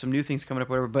know you have some new things coming up,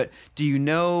 whatever, but do you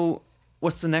know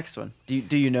What's the next one? Do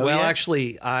you know Well, yet?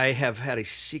 actually, I have had a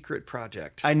secret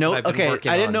project. I know. that I've been Okay,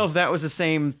 working I didn't on. know if that was the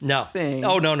same thing.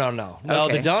 Oh, no. No,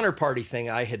 Okay. the Donner Party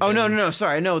thing I had Oh, been... no.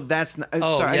 Sorry, no, that's not.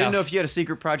 Oh, sorry, I yeah. didn't know if you had a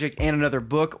secret project and another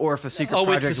book, or if a secret Oh,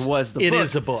 project was the book. It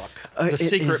is a book. It The is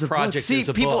secret a book. project See, is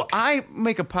a people, book. I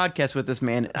make a podcast with this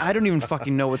man. I don't even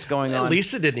fucking know what's going on.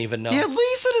 Lisa didn't even know. Yeah,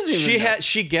 Lisa doesn't even know.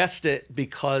 She guessed it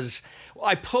because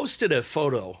I posted a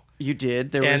photo. You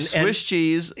did. There was Swiss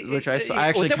cheese, which I saw. I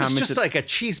actually that commented. was just like a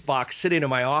cheese box sitting in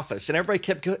my office, and everybody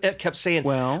kept saying,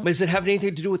 Well- does it have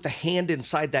anything to do with the hand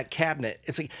inside that cabinet?"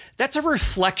 It's like that's a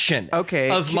reflection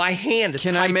of my hand.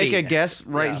 Can I make a typing. guess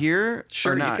right Yeah. here?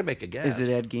 Sure, or you not? can make a guess.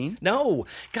 Is it Ed Gein? No,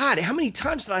 God, how many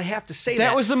times did I have to say that?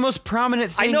 That was the most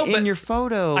prominent thing in your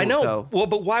photo. I know. Though. Well,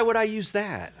 but why would I use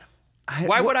that?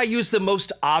 Why would I use the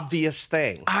most obvious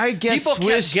thing? I guess people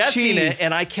Swiss kept guessing cheese. it,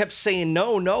 and I kept saying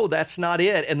no, that's not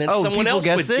it, and then Oh, someone people else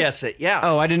would guessed it? guess it. Yeah.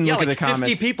 Oh, I didn't look at like the comments.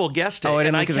 50 people guessed it, Oh, I didn't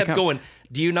and I look at the kept going.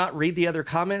 Do you not read the other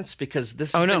comments because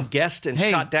this has been guessed and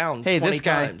shot down 20 this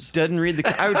guy times? doesn't read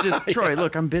the. I was just Troy.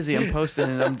 Look, I'm busy. I'm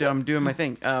posting and I'm doing my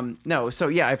thing. No, so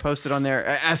yeah, I posted on there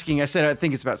asking. I said I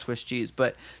think it's about Swiss cheese,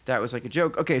 but that was like a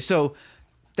joke. Okay, so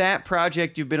that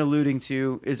project you've been alluding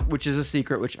to which is a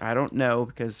secret, which I don't know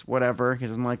because whatever, he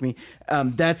doesn't like me.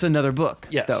 That's another book.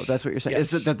 Yes. though. That's what you're saying.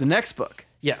 Yes. Is that the next book?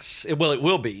 Yes. It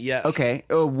will be. Yes. Okay.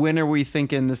 When are we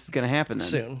thinking this is going to happen then?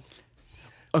 Soon.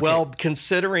 Okay. Well,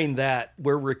 considering that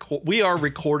we are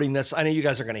recording this, I know you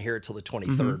guys are going to hear it till the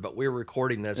 23rd, but we're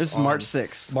recording this. This is on March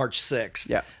 6th. March 6th.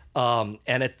 Yeah.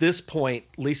 And at this point,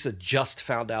 Lisa just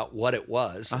found out what it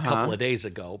was a couple of days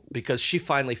ago because she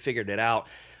finally figured it out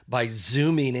by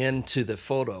zooming into the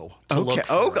photo to look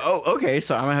for it. Okay.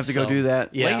 So I'm gonna have to go do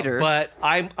that later. But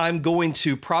I'm going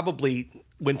to probably,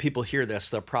 when people hear this,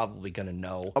 they're probably going to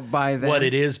know by then. what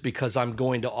it is because I'm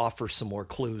going to offer some more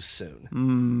clues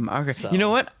soon. Okay. So- You know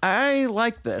what? I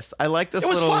like this. I like this. It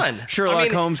was little fun.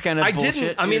 Sherlock Holmes kind of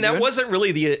bullshit. That wasn't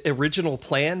really the original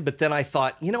plan, but then I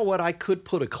thought, you know what? I could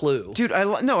put a clue. Dude, I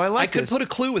like I could this. put a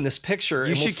clue in this picture,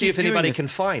 and we'll should see keep if doing anybody this. can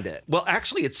find it. Well,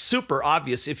 actually, it's super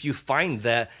obvious if you find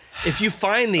the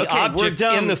Okay, object we're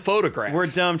dumb. in the photograph. We're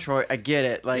dumb, Troy. I get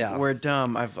it. Like Yeah. we're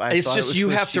dumb. I It's thought it just was you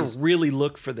Swiss have cheese. to really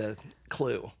look for the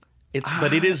clue.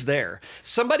 But it is there.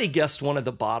 Somebody guessed one of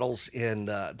the bottles in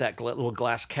that little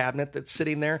glass cabinet that's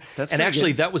sitting there. That's and pretty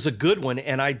actually, good. that was a good one.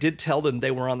 And I did tell them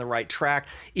they were on the right track,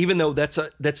 even though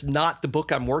that's not the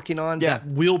book I'm working on. Yeah. That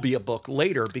will be a book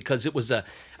later because it was a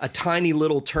tiny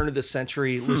little turn of the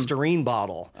century Listerine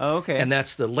bottle. Oh, okay. And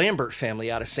that's the Lambert family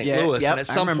out of St. Yeah, Louis. yep, and at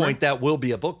I some remember. point, that will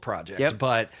be a book project. Yep.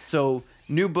 But So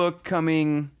new book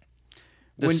coming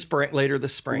later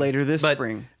this spring. later this But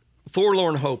spring.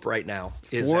 Forlorn Hope right now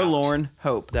is out. Forlorn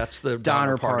Hope. That's the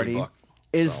Donner Party book.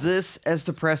 Is this as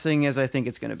depressing as I think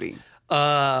it's going to be?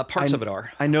 Parts of it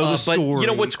are. I know the But you know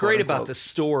story, what's quote, great unquote. about the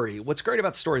story? What's great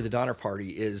about the story of the Donner Party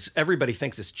is everybody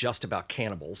thinks it's just about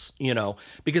cannibals,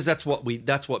 because that's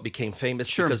what became famous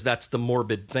Sure. because that's the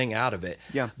morbid thing out of it.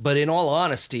 Yeah. But in all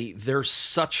honesty, there's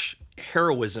such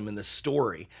heroism in this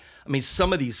story. I mean,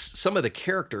 some of the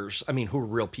characters, who are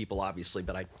real people, obviously,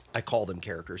 but I call them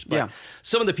characters. But Yeah.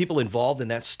 some of the people involved in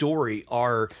that story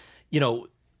are,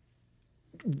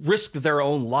 risk their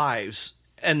own lives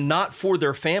and not for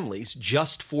their families,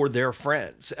 just for their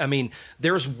friends.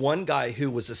 There's one guy who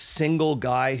was a single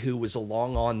guy who was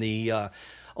along on the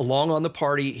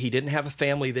party. He didn't have a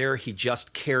family there. He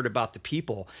just cared about the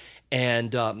people,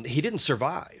 and he didn't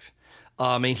survive.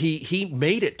 He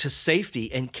made it to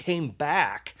safety and came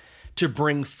back to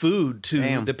bring food to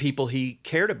Damn. the people he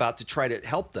cared about to try to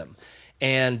help them,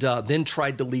 and then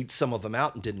tried to lead some of them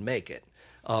out and didn't make it.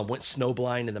 Went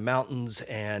snowblind in the mountains,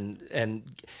 and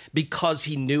because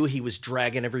he knew he was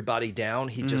dragging everybody down,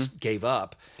 he just gave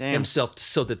up himself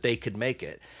so that they could make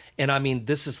it. And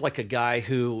this is like a guy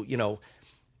who, like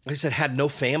I said, had no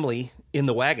family in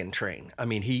the wagon train.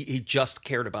 He just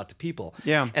cared about the people.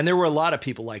 Yeah. And there were a lot of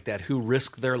people like that who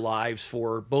risked their lives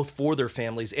for their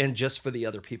families and just for the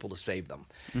other people to save them.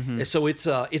 And so it's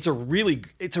a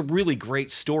really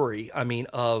great story.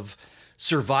 Of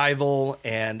survival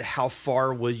and how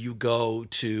far will you go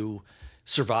to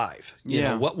survive? You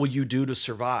know, what will you do to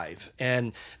survive?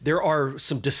 And there are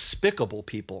some despicable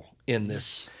people in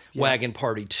this wagon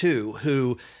party too,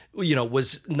 who,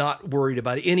 was not worried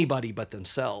about anybody but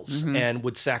themselves and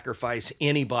would sacrifice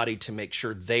anybody to make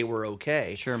sure they were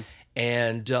okay. Sure.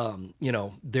 And,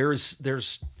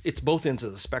 there's it's both ends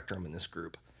of the spectrum in this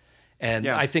group. And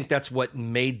I think that's what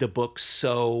made the book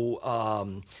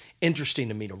so interesting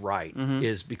to me to write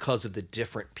is because of the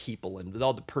different people and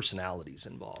all the personalities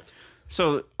involved.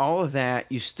 So all of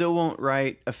that, you still won't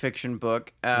write a fiction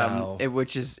book, No.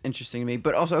 which is interesting to me.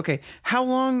 But also, okay, how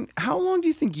long do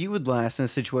you think you would last in a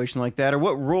situation like that, or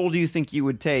what role do you think you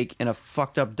would take in a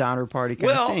fucked up Donner Party kind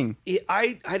of thing?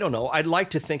 I don't know. I'd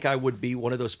like to think I would be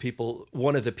one of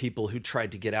the people who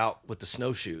tried to get out with the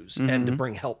snowshoes and to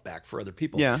bring help back for other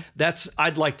people. Yeah.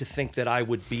 I'd like to think that I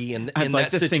would be in I'd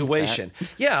like that to think situation.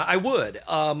 Yeah, I would.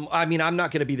 I mean, I'm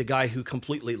not going to be the guy who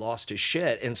completely lost his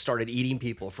shit and started eating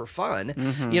people for fun.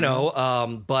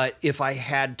 But if I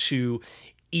had to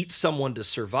eat someone to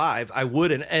survive, I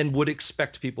would and would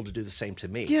expect people to do the same to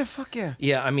me. Yeah, fuck yeah.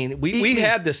 Yeah, I mean, we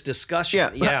had this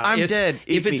discussion. Yeah, I'm dead.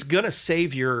 If Eat it's me. gonna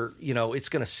save your, it's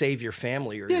gonna save your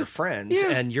family or your friends,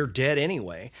 and you're dead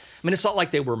anyway. I mean, it's not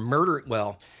like they were murdering.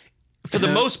 Well, for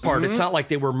the most part, it's not like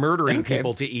they were murdering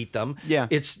people to eat them. Yeah.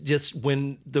 It's just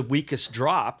when the weakest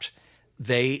dropped,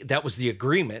 that was the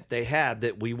agreement they had,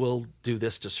 that we will do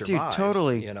this to survive. Dude,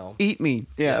 totally. Eat me.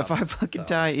 Yeah, if I fucking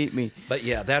die, eat me. But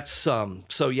yeah, that's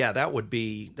so yeah, that would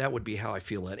be how I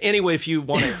feel it. Anyway, if you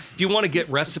want to get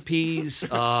recipes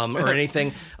or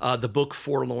anything, the book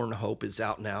Forlorn Hope is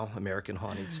out now,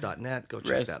 AmericanHauntings.net. Go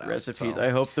check that out. Recipes. So- I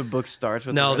hope the book starts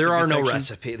with No, the there are no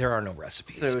recipe section. There are no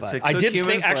recipes. So but to cook I did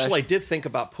human think I flesh. did think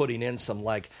about putting in some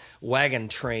like wagon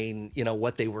train,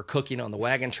 what they were cooking on the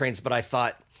wagon trains, but I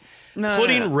thought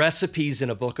putting recipes in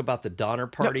a book about the Donner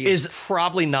Party is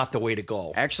probably not the way to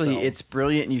go. Actually, So- it's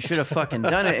brilliant, and you should have fucking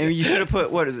done it. And you should have put,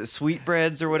 what is it,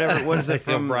 sweetbreads or whatever? What is it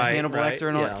from Right, Hannibal right, Lecter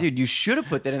and all yeah. that? Dude, you should have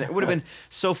put that in there. It would have been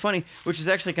so funny, which is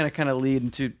actually going to kind of lead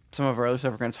into some of our other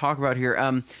stuff we're going to talk about here.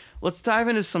 Let's dive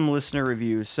into some listener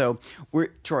reviews. So,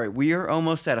 Troy, we are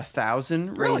almost at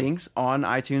 1,000 Really? ratings on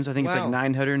iTunes. I think it's Wow. like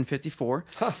 954.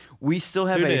 Huh. We still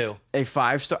have Who knew? a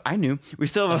 5-star. I knew. We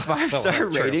still have a 5-star true.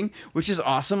 rating, which is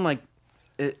awesome. Like,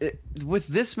 with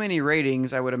this many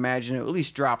ratings, I would imagine it at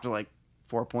least dropped to like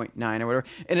 4.9 or whatever,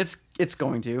 and it's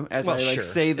going to, as Well, I like sure.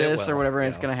 say It this or will, whatever, and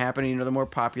it's yeah. going to happen. The more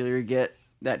popular you get,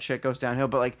 that shit goes downhill.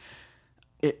 But like,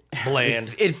 it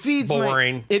Bland, it feeds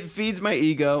boring. it feeds my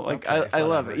ego. Like Okay, I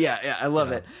love whatever. it. Yeah, I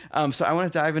love it. So I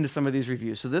want to dive into some of these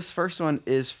reviews. So this first one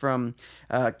is from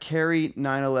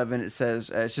Carrie911. It says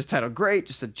it's just titled "Great."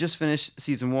 Just finished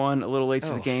season 1, a little late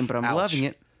to the game, but I'm ouch. loving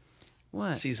it.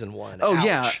 What? Season 1. Oh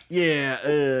Ouch.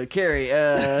 yeah, Carrie.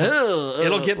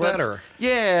 It'll get better.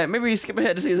 Yeah, maybe you skip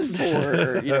ahead to season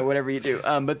 4, or whatever you do.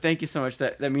 But thank you so much.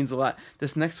 That means a lot.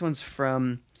 This next one's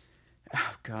from,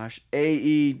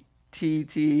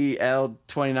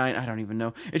 AETTL29. I don't even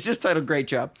know. It's just titled "Great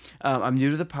Job." I'm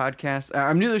new to the podcast.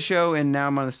 I'm new to the show, and now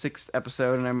I'm on the 6th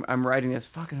episode, and I'm writing this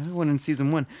fucking another one in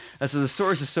season 1. So the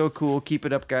stories are so cool. Keep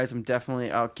it up, guys.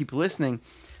 I'll keep listening.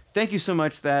 Thank you so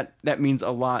much. That means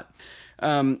a lot.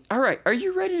 All right. Are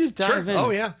you ready to dive in? Oh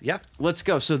yeah. Let's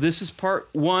go. So this is part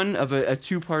 1 of a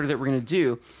two-parter that we're going to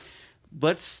do.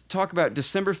 Let's talk about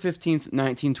December 15th,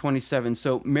 1927.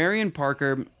 So Marion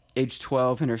Parker, age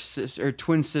 12, and her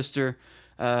twin sister,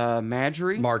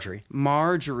 Marjorie,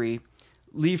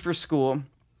 leave for school.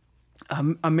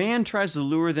 A man tries to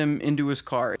lure them into his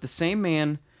car. The same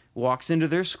man walks into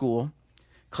their school,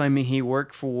 claiming he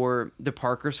worked for the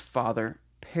Parkers' father,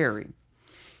 Perry.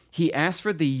 He asked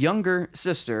for the younger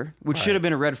sister, which should have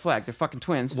been a red flag. They're fucking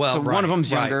twins. Well, so one of them's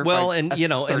younger. Well, by and 30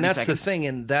 and that's seconds. the thing,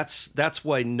 and that's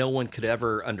why no one could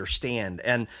ever understand.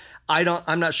 And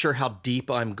I'm not sure how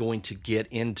deep I'm going to get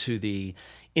into the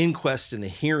inquest and the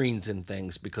hearings and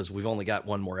things, because we've only got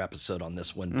one more episode on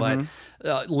this one. Mm-hmm.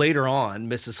 But later on,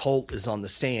 Mrs. Holt is on the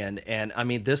stand, and I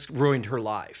mean, this ruined her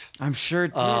life. I'm sure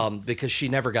it did. Because she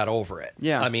never got over it.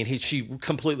 Yeah. I mean, she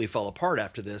completely fell apart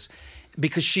after this,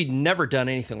 because she'd never done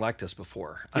anything like this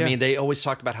before. I Yeah. mean, they always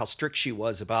talked about how strict she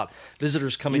was about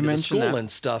visitors coming You to the mentioned school that. and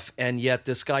stuff, and yet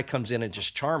this guy comes in and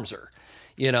just charms her.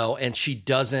 And she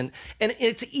doesn't. And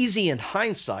it's easy in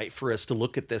hindsight for us to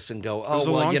look at this and go, was oh,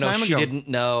 a long well, time she ago. didn't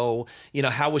know.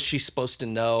 How was she supposed to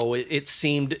know? It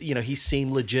seemed, he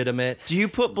seemed legitimate. Do you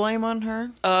put blame on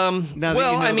her? Now that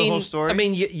Well, you know I mean, the whole story?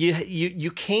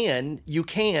 you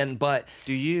can, but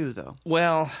do you though?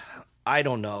 well, I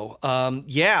don't know.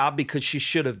 Because she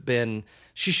should have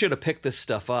picked this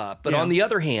stuff up. But Yeah. on the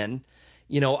other hand,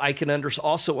 I can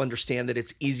also understand that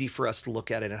it's easy for us to look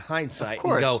at it in hindsight and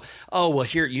course. go, oh, well,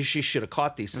 she should have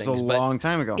caught these It things. was a But long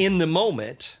time ago. in the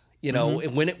moment,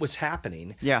 when it was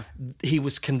happening, Yeah. he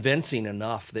was convincing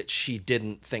enough that she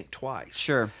didn't think twice.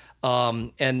 Sure. I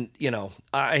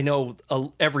know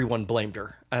everyone blamed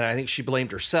her. And I think she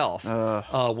blamed herself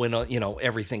when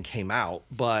everything came out.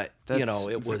 But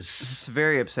it was it's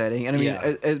very upsetting. And I mean,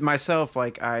 as myself,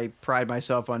 like I pride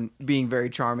myself on being very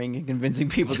charming and convincing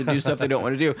people to do stuff they don't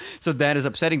want to do. So that is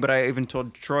upsetting. But I even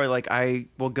told Troy, like, I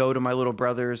will go to my little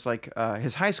brother's, like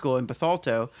his high school in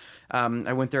Bethalto.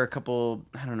 I went there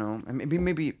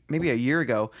maybe a year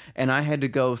ago, and I had to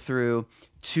go through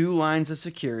 2 lines of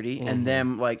security, and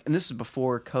them and this is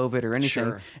before COVID or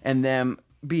anything, and them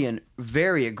being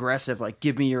very aggressive, like,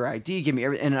 give me your ID, give me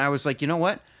everything. And I was like, you know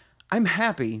what? I'm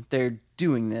happy they're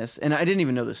doing this. And I didn't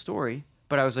even know the story,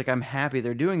 but I was like, I'm happy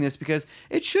they're doing this because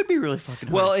it should be really fucking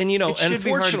hard. Well, and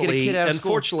unfortunately,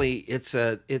 it's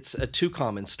a too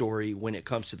common story when it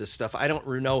comes to this stuff. I don't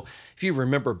know if you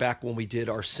remember back when we did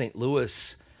our St.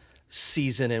 Louis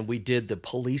season and we did the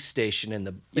police station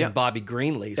and Bobby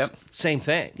Greenlee's, same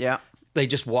thing. Yeah. They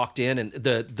just walked in and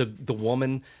the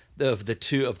woman of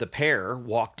the pair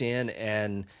walked in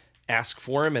and asked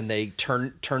for him, and they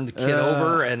turned the kid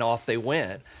over, and off they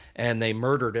went, and they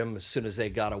murdered him as soon as they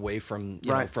got away from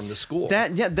from the school.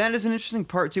 That is an interesting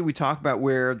part too. We talk about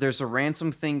where there's a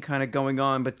ransom thing kind of going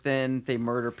on, but then they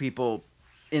murder people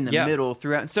in the middle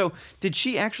throughout. So did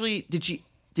she actually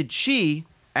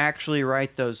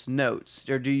write those notes,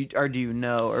 or do you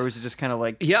know, or was it just kind of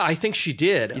like? Yeah, I think she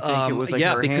did. You think it was like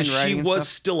her because she handwriting and was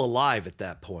stuff? still alive at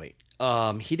that point.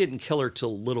 He didn't kill her till a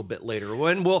little bit later.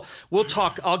 When we'll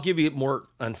talk, I'll give you more.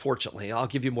 Unfortunately, I'll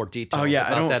give you more details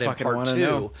about that in part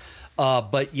 2.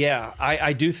 But yeah,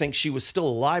 I do think she was still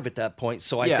alive at that point.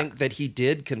 So I think that he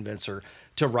did convince her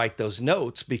to write those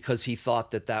notes because he thought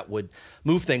that would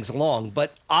move things along.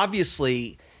 But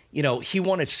obviously, he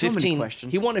wanted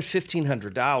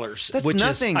 $1,500. That's which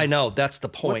nothing. I know that's the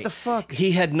point. What the fuck?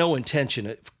 He had no intention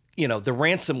of, the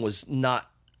ransom was not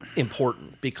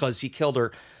important because he killed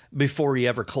her before he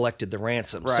ever collected the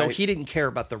ransom. Right. So he didn't care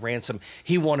about the ransom.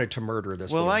 He wanted to murder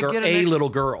this little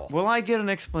girl. Will I get an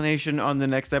explanation on the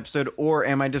next episode, or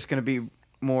am I just going to be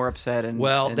more upset?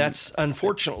 That's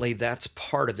unfortunately, that's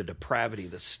part of the depravity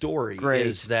of the story. Great.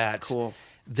 Is that cool.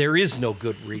 There is no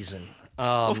good reason.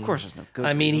 Of course there's no good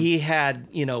I mean, reason.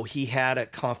 he had a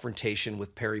confrontation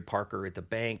with Perry Parker at the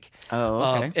bank.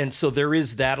 Oh, okay. And so there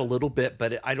is that a little bit,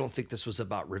 but I don't think this was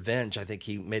about revenge. I think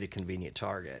he made a convenient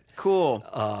target. Cool.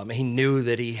 He knew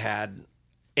that he had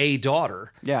a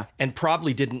daughter. Yeah. And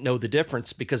probably didn't know the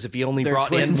difference because if he only They're brought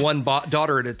twins. in one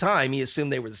daughter at a time, he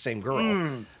assumed they were the same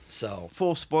girl. So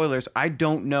full spoilers. I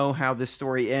don't know how this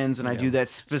story ends, and I do that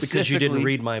specifically because you didn't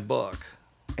read my book.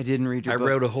 I didn't read your book.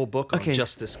 I wrote a whole book on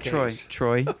just this case.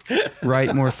 Troy,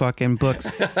 write more fucking books.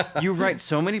 You write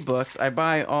so many books. I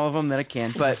buy all of them that I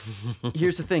can. But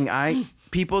here's the thing.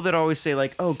 People that always say,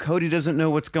 like, oh, Cody doesn't know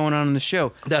what's going on in the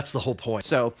show. That's the whole point.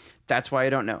 So that's why I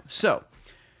don't know. So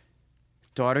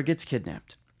daughter gets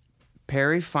kidnapped.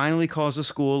 Perry finally calls the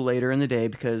school later in the day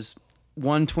because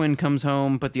one twin comes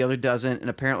home, but the other doesn't. And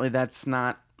apparently that's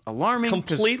not alarming.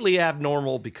 Completely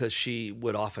abnormal because she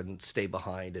would often stay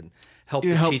behind and help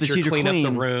the teacher clean up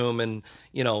the room and,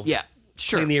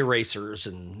 clean the erasers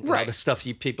and all the stuff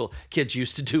kids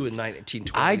used to do in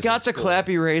 1920s. I got the clap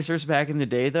erasers back in the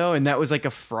day, though, and that was like a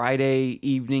Friday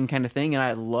evening kind of thing, and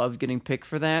I loved getting picked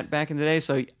for that back in the day,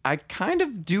 so I kind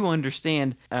of do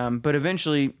understand. But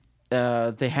eventually,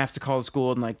 they have to call the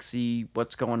school and, like, see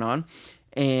what's going on.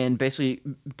 And basically,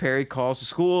 Perry calls the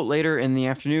school later in the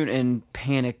afternoon, and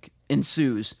panic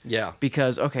ensues. Yeah.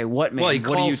 Because, okay, what, man? Well,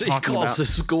 what are you talking about? He calls the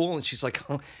school, and she's like,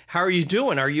 how are you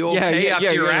doing? Are you okay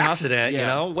after your accident?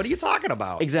 What are you talking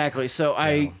about? Exactly. So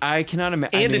I cannot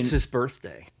imagine. And it's his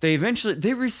birthday. They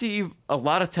receive a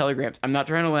lot of telegrams. I'm not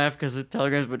trying to laugh because of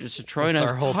telegrams, but just to Troy and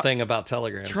our whole thing about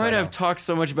telegrams. Troy and I have talked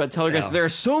so much about telegrams. Yeah. There are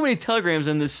so many telegrams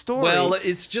in this story. Well,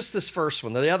 it's just this first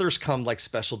one. The others come like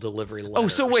special delivery letters. Oh,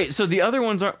 so wait. So the other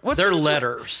ones aren't. They're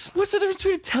letters. What's the difference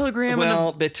between a telegram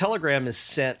and the telegram is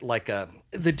sent like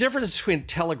the difference between a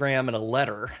telegram and a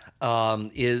letter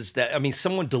is that, I mean,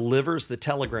 someone delivers the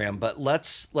telegram, but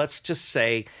let's just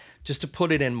say, just to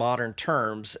put it in modern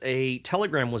terms, a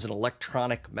telegram was an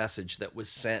electronic message that was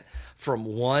sent from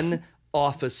one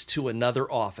office to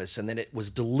another office, and then it was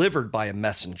delivered by a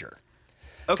messenger.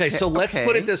 Okay, so let's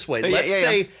put it this way. Let's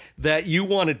say that you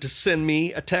wanted to send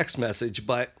me a text message,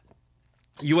 but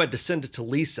you had to send it to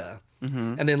Lisa.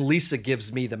 Mm-hmm. And then Lisa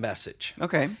gives me the message.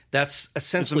 Okay. That's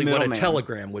essentially what a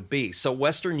telegram would be. So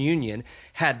Western Union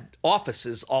had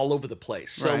offices all over the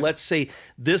place. So let's say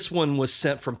this one was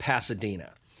sent from Pasadena.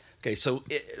 Okay, so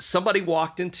somebody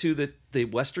walked into the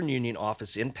Western Union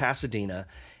office in Pasadena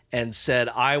and said,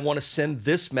 I want to send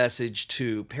this message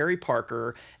to Perry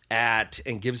Parker and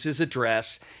gives his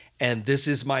address. and this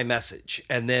is my message.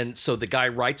 And then so the guy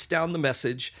writes down the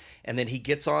message, and then he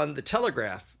gets on the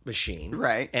telegraph machine,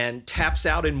 Right. and taps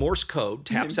out in Morse code,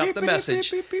 taps out the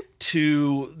message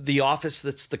to the office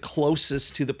that's the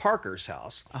closest to the Parker's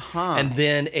house. And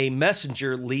then a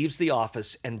messenger leaves the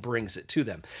office and brings it to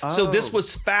them. So this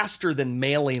was faster than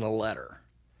mailing a letter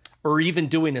or even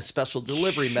doing a special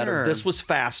delivery letter. This was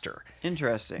faster.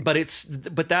 Interesting. But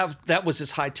that was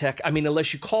his high tech. I mean,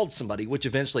 unless you called somebody, which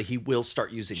eventually he will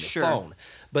start using the phone.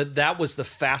 But that was the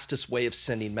fastest way of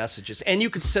sending messages, and you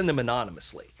could send them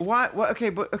anonymously. Why?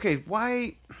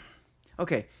 Why?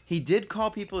 Okay, he did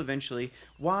call people eventually.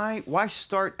 Why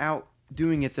start out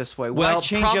doing it this way? Why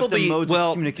change up the modes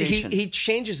of communication? He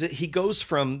changes it. He goes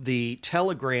from the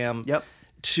telegram. Yep.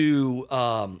 To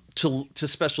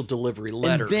special delivery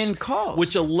letters, and then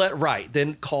calls,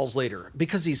 then calls later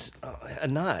because he's a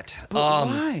nut. But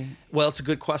why? Well, it's a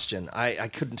good question. I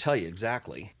couldn't tell you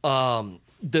exactly.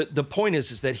 The point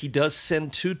is that he does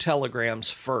send 2 telegrams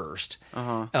first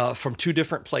from 2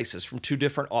 different places, from 2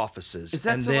 different offices. Is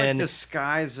that and to then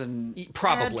disguise an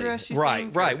probably address,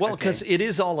 right? Well, okay. because it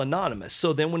is all anonymous.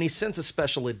 So then when he sends a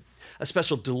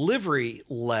special delivery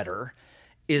letter.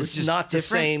 Is not the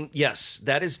same. Yes,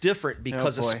 that is different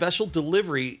because a special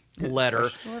delivery letter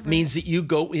means that you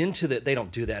go into that. They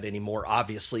don't do that anymore.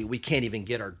 Obviously, we can't even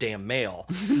get our damn mail.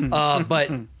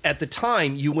 But at the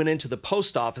time, you went into the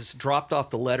post office, dropped off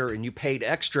the letter, and you paid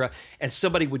extra, and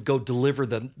somebody would go deliver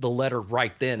the letter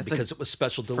right then because it was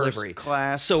special delivery. First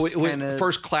class. So it was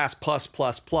first class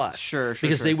plus. Sure.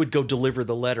 Because they would go deliver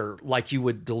the letter like you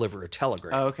would deliver a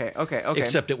telegram. Oh, okay.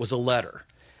 Except it was a letter.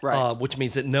 Right. Which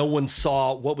means that no one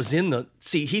saw what was in the...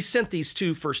 See, he sent these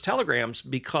 2 first telegrams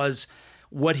because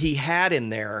what he had in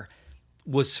there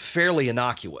was fairly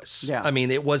innocuous. Yeah. I mean,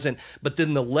 it wasn't... But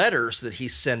then the letters that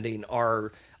he's sending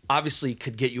are obviously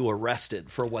could get you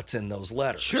arrested for what's in those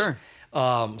letters. Sure.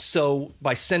 So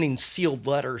by sending sealed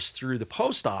letters through the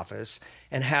post office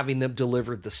and having them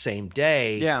delivered the same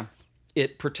day...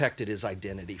 it protected his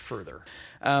identity further.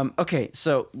 Okay,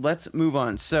 so let's move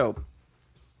on. So...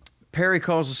 Perry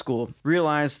calls the school,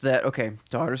 realized that, okay,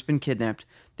 daughter's been kidnapped.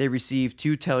 They receive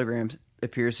 2 telegrams.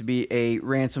 Appears to be a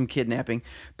ransom kidnapping.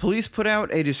 Police put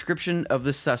out a description of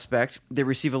the suspect. They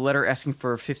receive a letter asking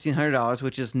for $1,500,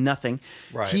 which is nothing.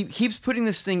 Right. He keeps putting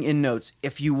this thing in notes.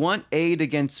 If you want aid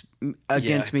against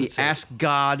me, ask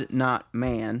God, not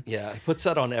man. Yeah, he puts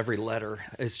that on every letter.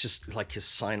 It's just like his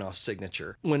sign-off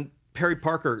signature. When Perry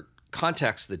Parker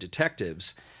contacts the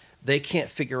detectives, they can't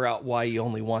figure out why he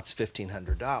only wants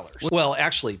 $1,500. Well,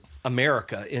 actually,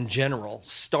 America in general,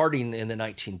 starting in the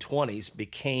 1920s,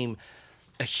 became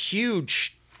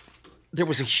there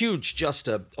was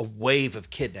a wave of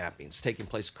kidnappings taking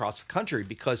place across the country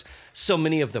because so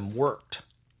many of them worked.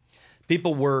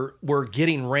 People were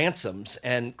getting ransoms,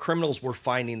 and criminals were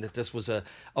finding that this was a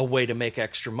way to make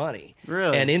extra money.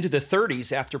 Really? And into the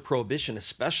 30s, after Prohibition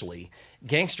especially,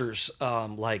 gangsters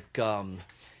like the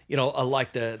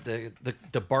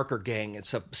Barker gang,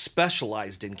 it's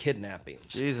specialized in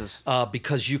kidnappings. Jesus.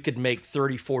 Because you could make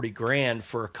 30, 40 grand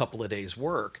for a couple of days'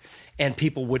 work, and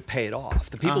people would pay it off.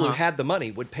 The people who had the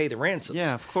money would pay the ransoms.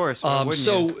 Yeah, of course.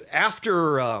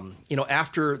 After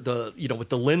with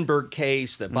the Lindbergh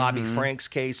case, the Bobby Franks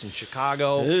case in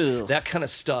Chicago, that kind of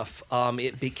stuff,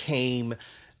 it became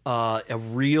a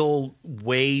real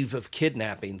wave of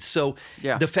kidnapping. So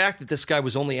the fact that this guy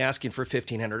was only asking for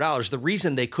 $1,500, the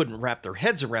reason they couldn't wrap their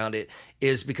heads around it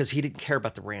is because he didn't care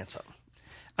about the ransom.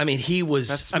 I mean, he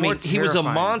was a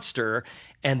monster,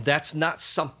 and that's not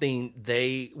something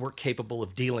they were capable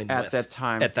of dealing with at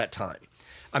that time.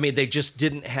 I mean, they just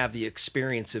didn't have the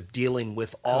experience of dealing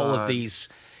with all of these,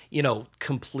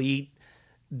 complete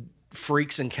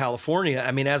freaks in California.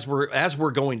 I mean, as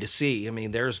we're going to see, I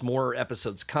mean, there's more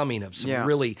episodes coming of some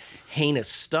really heinous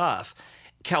stuff.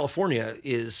 California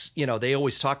is, they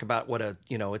always talk about what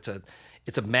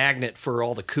it's a magnet for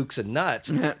all the kooks and nuts.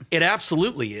 It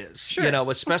absolutely is, Sure.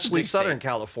 Especially Southern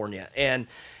California. And,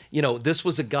 this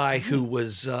was a guy who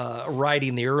was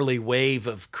riding the early wave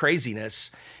of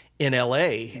craziness in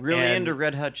L.A. Really into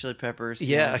Red Hot Chili Peppers.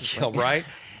 Right?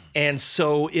 And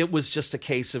so it was just a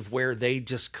case of where they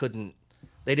just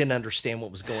they didn't understand what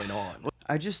was going on.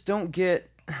 I just don't get...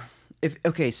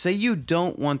 say you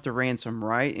don't want the ransom,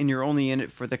 right? And you're only in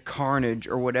it for the carnage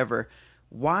or whatever.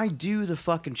 Why do the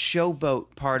fucking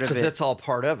showboat part of it? Because that's all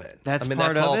part of it. That's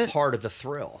all part of the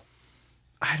thrill.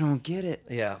 I don't get it.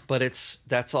 Yeah, but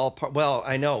that's all part. Well,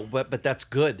 I know, but that's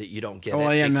good that you don't get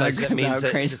it. Yeah, because it means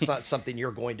that it's not something you're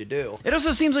going to do. It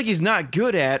also seems like he's not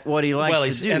good at what he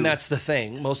likes to do. And that's the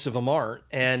thing. Most of them aren't.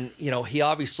 And he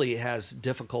obviously has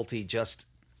difficulty just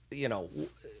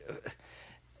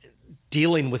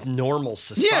dealing with normal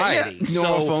society. Yeah.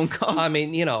 Normal phone calls. I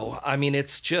mean,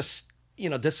 it's just,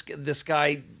 this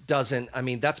guy doesn't,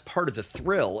 that's part of the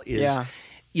thrill is,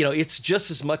 it's just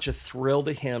as much a thrill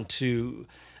to him to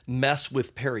mess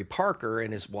with Perry Parker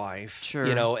and his wife, sure.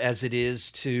 As it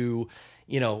is to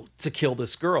kill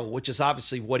this girl, which is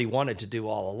obviously what he wanted to do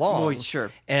all along. Well,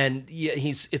 sure. And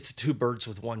it's two birds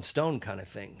with one stone kind of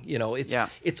thing.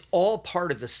 It's all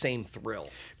part of the same thrill.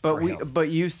 But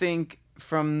you think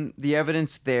from the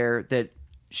evidence there that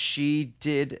she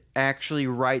did actually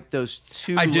write those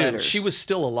two letters? I do. She was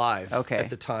still alive at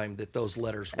the time that those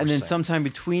letters were And then sent. sometime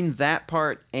between that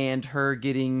part and her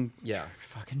getting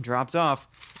fucking dropped off,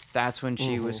 that's when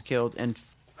she was killed. And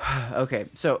okay,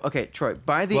 Troy,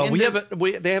 by the end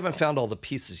they haven't found all the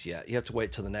pieces yet. You have to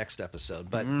wait till the next episode.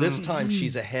 But this time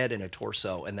she's a head and a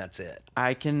torso, and that's it.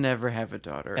 I can never have a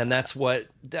daughter. And that's what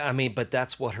but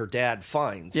that's what her dad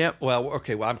finds. Yep. Well,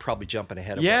 okay. Well, I'm probably jumping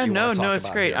ahead of what you want to talk about. It's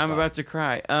great. I'm about to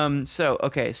cry.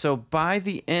 So by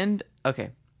the end,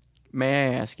 may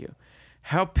I ask you,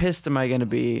 how pissed am I going to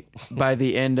be by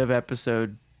the end of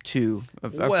episode 2?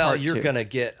 Well, you're going to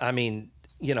get.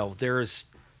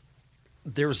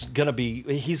 There's gonna be.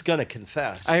 He's gonna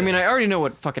confess. I already know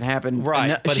what fucking happened.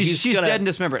 Right, but she's dead and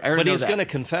dismembered. But he's gonna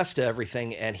confess to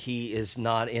everything, and he is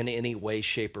not in any way,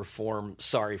 shape, or form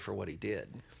sorry for what he did.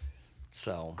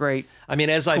 So great.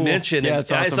 As I mentioned,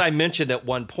 awesome. as I mentioned at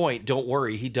one point, don't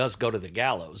worry, he does go to the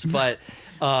gallows, but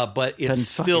it's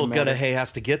still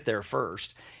has to get there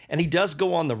first, and he does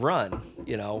go on the run,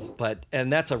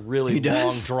 and that's a really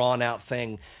long, drawn out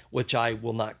thing, which I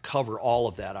will not cover all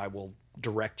of that. I will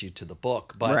direct you to the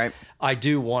book, but I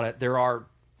do want it. There are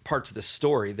parts of the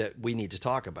story that we need to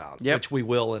talk about, which we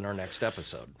will in our next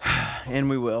episode. And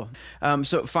we will.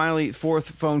 So finally, fourth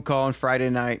phone call on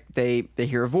Friday night. They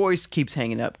hear a voice, keeps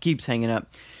hanging up.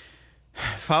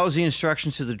 Follows the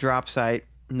instructions to the drop site.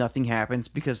 Nothing happens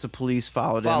because the police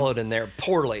followed in there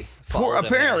poorly.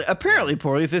 Apparently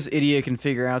poorly. If this idiot can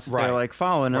figure out that they're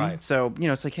following him, so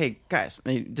it's like, hey guys,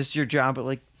 this is your job,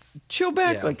 but chill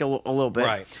back a little bit.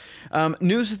 Right.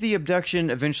 News of the abduction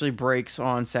eventually breaks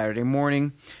on Saturday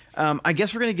morning. I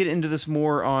guess we're going to get into this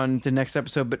more on the next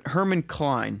episode, but Herman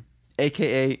Klein,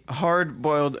 a.k.a.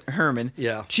 Hard-Boiled Herman,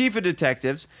 chief of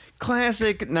detectives,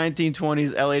 classic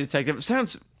 1920s LA detective.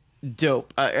 Sounds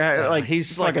dope.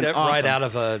 He's like that awesome. Right out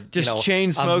of a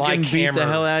chain smoking, beat the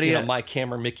hell out of you. Mike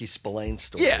Hammer, Mickey Spillane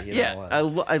story. I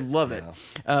love it.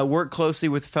 Work closely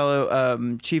with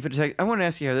fellow chief of detectives. I want to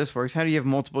ask you how this works. How do you have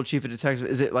multiple chief of detectives?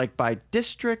 Is it by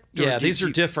district? These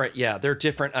are different. Yeah, they're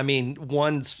different.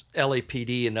 one's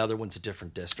LAPD and the other one's a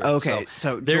different district. Okay,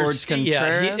 so George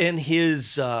Contreras? In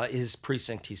his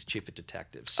precinct, he's chief of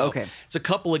detectives. So it's a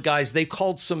couple of guys. They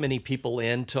called so many people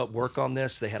in to work on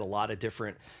this. They had a lot of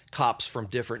different cops from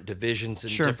different divisions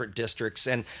and different districts,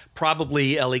 and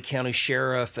probably LA County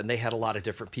Sheriff, and they had a lot of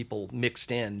different people mixed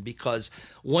in, because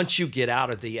once you get out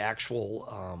of the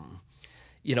actual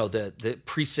the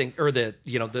precinct or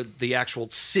the actual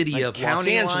city of Los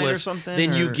Angeles,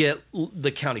 then you get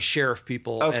the county sheriff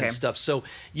people and stuff. So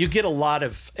you get a lot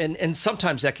of, and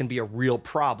sometimes that can be a real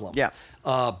problem. Yeah.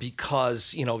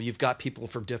 Because you've got people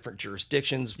from different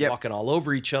jurisdictions walking all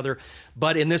over each other.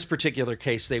 But in this particular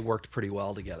case, they worked pretty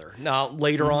well together. Now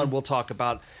later on, we'll talk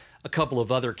about a couple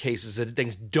of other cases that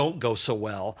things don't go so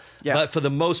well. Yeah. But for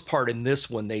the most part in this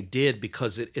one, they did,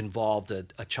 because it involved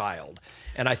a child.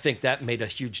 And I think that made a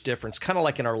huge difference. Kind of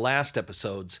like in our last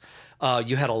episodes,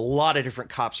 you had a lot of different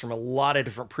cops from a lot of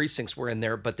different precincts were in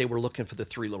there, but they were looking for the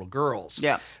 3 little girls.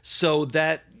 Yeah. So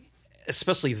that,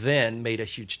 especially then, made a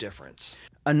huge difference.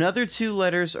 Another 2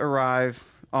 letters arrive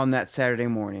on that Saturday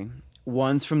morning.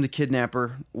 One's from the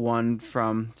kidnapper, one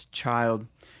from the child.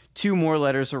 2 more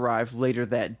letters arrive later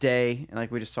that day, and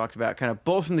like we just talked about, kind of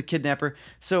both from the kidnapper.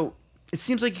 So it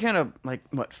seems like you kind of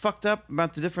fucked up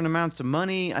about the different amounts of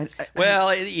money. I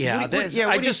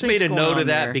just made a note of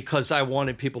that because I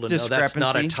wanted people to know that's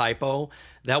not a typo.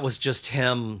 That was just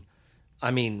him.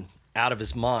 Out of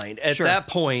his mind at that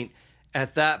point.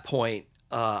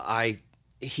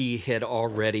 He had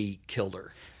already killed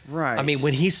her. Right.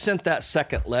 When he sent that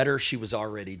second letter, she was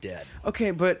already dead.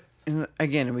 Okay, but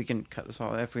again, and we can cut this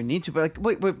all if we need to. But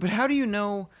but how do you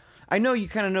know? I know you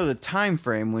kind of know the time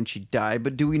frame when she died,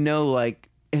 but do we know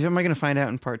am I going to find out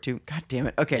in part 2? God damn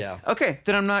it. Okay. Yeah. Okay.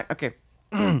 Then I'm not. Okay.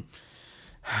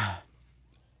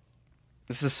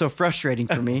 This is so frustrating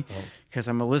for me because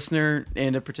I'm a listener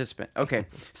and a participant. Okay.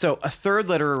 So a 3rd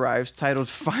letter arrives titled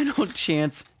 "Final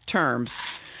Chance Terms."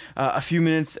 A few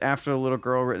minutes after the little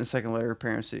girl written a second letter, her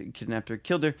parents kidnapped her,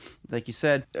 killed her, like you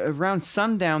said. Around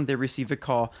sundown, they receive a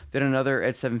call, then another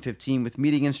at 7:15 with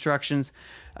meeting instructions.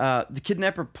 The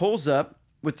kidnapper pulls up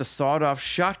with the sawed-off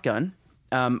shotgun.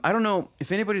 I don't know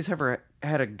if anybody's ever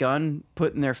had a gun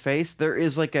put in their face. There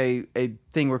is like a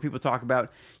thing where people talk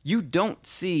about you don't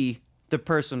see the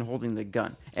person holding the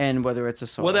gun, and whether it's a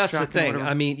sawed-off Well, that's the shotgun, thing. whatever.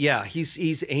 I mean, yeah,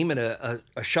 he's aiming a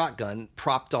shotgun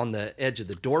propped on the edge of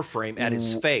the door frame at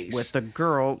his face with the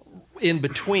girl in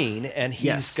between, and he's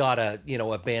Yes. got a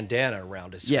bandana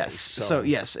around his Yes. face. So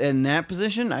yes, in that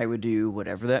position, I would do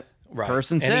whatever that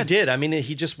person said. And he did. I mean,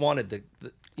 he just wanted the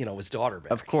his daughter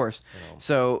back. Of course.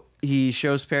 So he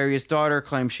shows Perry his daughter,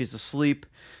 claims she's asleep.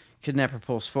 Kidnapper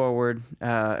pulls forward,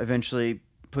 eventually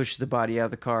pushes the body out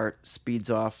of the car, speeds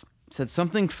off. Said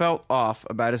something felt off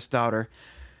about his daughter.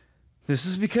 This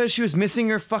is because she was missing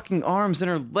her fucking arms and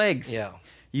her legs. Yeah.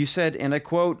 You said, and I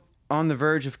quote, on the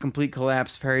verge of complete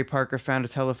collapse, Perry Parker found a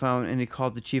telephone and he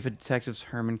called the chief of detectives,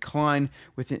 Herman Klein.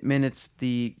 Within minutes,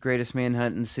 the greatest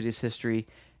manhunt in the city's history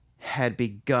had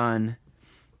begun.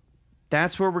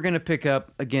 That's where we're going to pick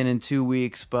up again in 2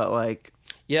 weeks, but like...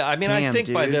 Yeah, I mean, Damn, I think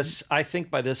dude. by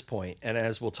this point, and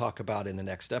as we'll talk about in the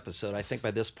next episode, I think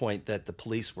by this point that the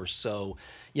police were so,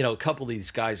 a couple of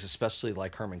these guys, especially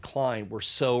like Herman Klein, were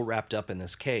so wrapped up in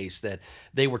this case that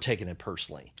they were taking it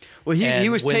personally. Well, he And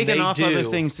was when taking they off other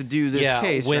things to do this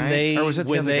case, when right? they Or was it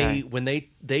the when other guy? when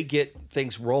they get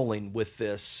things rolling with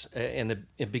this in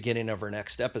the beginning of our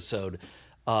next episode,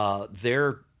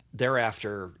 they're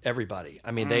after everybody.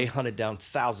 I mean, they hunted down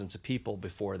thousands of people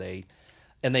before they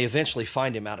eventually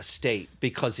find him out of state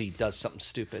because he does something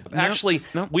stupid. Actually,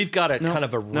 we've got kind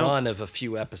of a run of a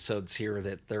few episodes here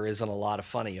that there isn't a lot of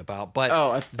funny about,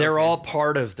 but they're all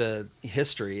part of the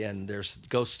history, and there's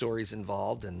ghost stories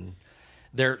involved, and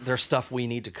they're stuff we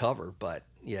need to cover. But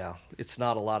yeah, it's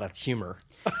not a lot of humor.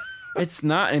 It's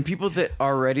not, and people that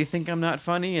already think I'm not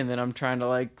funny, and then I'm trying to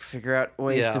like figure out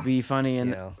ways to be funny.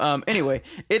 And anyway,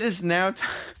 it is now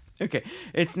okay.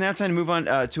 It's now time to move on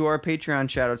to our Patreon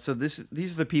shout-outs. So these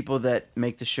are the people that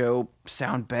make the show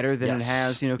sound better than it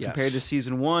has, compared to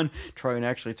season 1. Troy and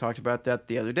actually talked about that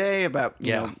the other day about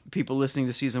you know people listening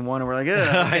to season 1 and we're like,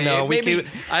 I know.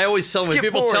 I always tell when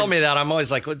people tell me that, I'm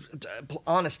always like,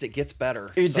 honest, it gets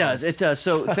better. It does.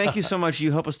 So thank you so much.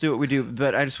 You help us do what we do.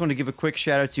 But I just want to give a quick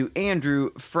shout out to Andrew,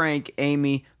 Frank,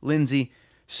 Amy, Lindsay,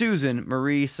 Susan,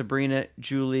 Marie, Sabrina,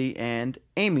 Julie, and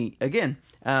Amy again.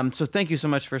 So thank you so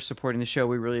much for supporting the show.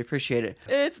 We really appreciate it.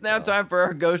 It's now time for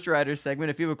our Ghost Rider segment.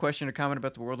 If you have a question or comment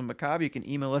about the world of macabre, you can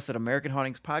email us at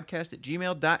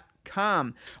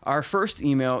AmericanHauntingsPodcast@gmail.com. Our first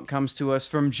email comes to us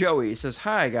from Joey. He says,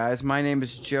 "Hi guys, my name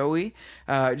is Joey.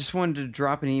 I just wanted to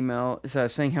drop an email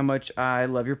saying how much I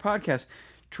love your podcast.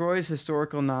 Troy's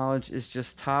historical knowledge is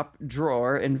just top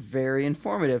drawer and very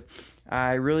informative.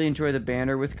 I really enjoy the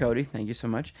banter with Cody. Thank you so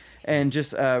much. And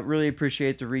just really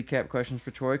appreciate the recap questions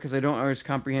for Troy because I don't always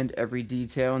comprehend every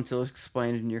detail until it's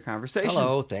explained in your conversation."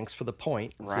 Hello, thanks for the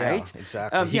point. Right? Yeah,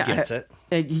 exactly. He gets it.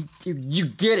 You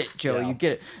get it, Joey. Yeah. You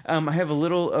get it. I have a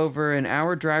little over an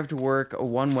hour drive to work,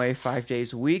 one way, 5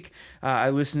 days a week. I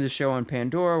listen to the show on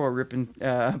Pandora while ripping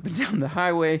up and down the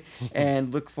highway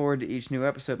and look forward to each new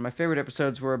episode. My favorite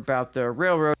episodes were about the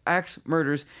railroad, axe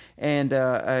murders, and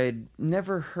I'd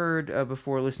never heard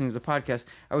before listening to the podcast.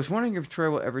 I was wondering if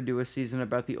Troy will ever do a season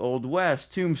about the Old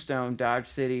West, Tombstone, Dodge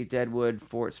City, Deadwood,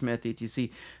 Fort Smith,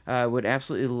 etc. Would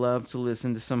absolutely love to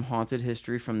listen to some haunted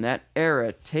history from that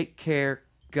era. Take care,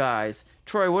 guys.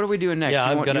 Troy, what are we doing next? Yeah,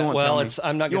 I'm not going to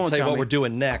tell you what me. we're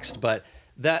doing next, but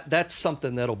that's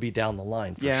something that'll be down the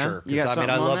line for sure. You got Because I something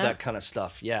on love that? that kind of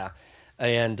stuff. Yeah.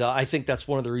 And I think that's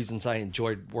one of the reasons I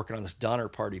enjoyed working on this Donner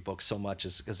Party book so much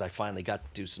is because I finally got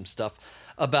to do some stuff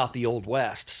about the Old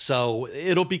West. So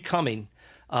it'll be coming.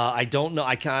 I don't know.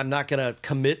 I'm not going to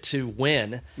commit to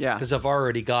when, because I've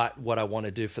already got what I want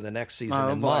to do for the next season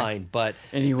in mind. But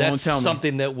that's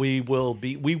something that we will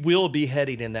be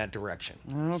heading in that direction.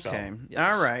 Okay. So,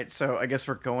 yes. All right. So I guess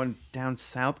we're going down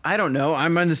south. I don't know.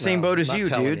 I'm on the same boat as you,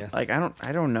 dude. You. Like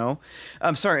I don't know.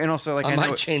 I'm sorry. And also, like I know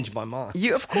might change my mind.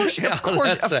 You, of course.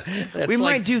 We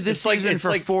might do this season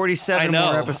for 47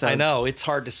 more episodes. I know. It's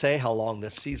hard to say how long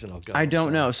this season will go. I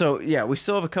don't know. So yeah, we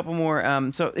still have a couple more.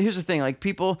 So here's the thing. Like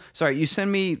people. Sorry, you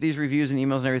send me these reviews and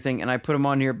emails and everything, and I put them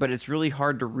on here, but it's really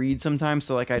hard to read sometimes.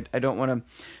 So like, I don't want to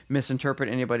misinterpret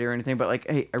anybody or anything. But like,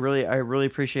 hey, I really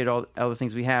appreciate all the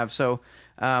things we have. So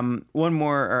one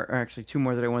more, or actually two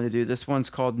more that I wanted to do. This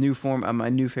one's called New Form, my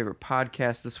new favorite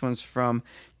podcast. This one's from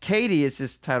Katie, it's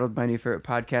just titled My New Favorite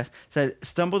Podcast, said,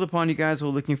 stumbled upon you guys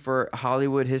while looking for a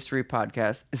Hollywood history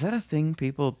podcast. Is that a thing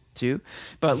people do?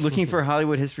 But looking for a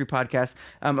Hollywood history podcast.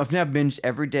 I've now binged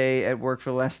every day at work for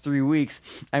the last 3 weeks.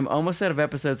 I'm almost out of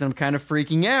episodes and I'm kind of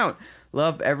freaking out.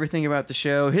 Love everything about the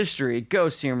show. History,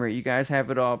 ghost humor. You guys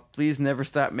have it all. Please never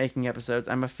stop making episodes.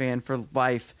 I'm a fan for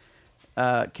life.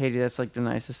 Katie, that's like the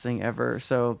nicest thing ever.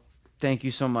 So thank you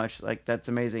so much. Like, that's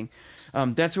amazing.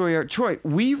 That's where we are. Troy,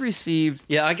 we received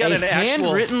I got an actual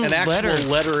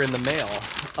letter in the mail.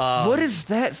 What does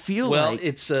that feel like? Well,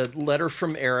 it's a letter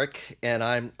from Eric, and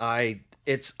I'm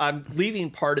leaving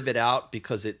part of it out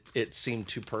because it seemed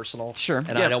too personal. Sure.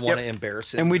 And I don't want to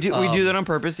embarrass it. And we do that on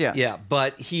purpose, yeah. Yeah,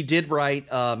 but he did write,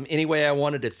 anyway, I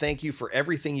wanted to thank you for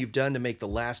everything you've done to make the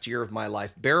last year of my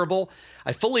life bearable.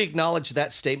 I fully acknowledge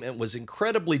that statement was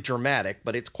incredibly dramatic,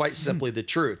 but it's quite simply the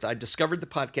truth. I discovered the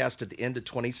podcast at the end of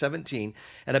 2017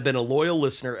 and have been a loyal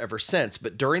listener ever since.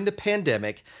 But during the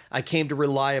pandemic, I came to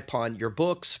rely upon your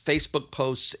books, Facebook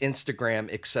posts,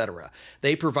 Instagram, etc.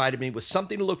 They provided me with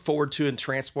something to look forward to and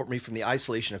transport me from the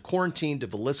isolation of quarantine to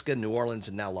Villisca, New Orleans,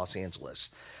 and now Los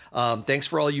Angeles. Thanks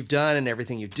for all you've done and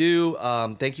everything you do.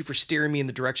 Thank you for steering me in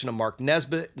the direction of Mark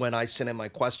Nesbitt when I sent him my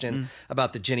question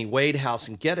about the Jenny Wade house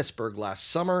in Gettysburg last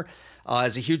summer.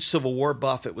 As a huge Civil War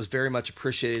buff, it was very much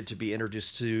appreciated to be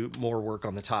introduced to more work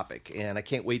on the topic. And I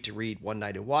can't wait to read One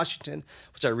Night in Washington,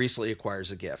 which I recently acquired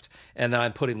as a gift. And then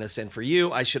I'm putting this in for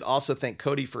you. I should also thank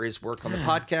Cody for his work on the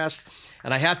podcast.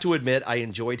 And I have to admit, I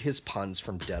enjoyed his puns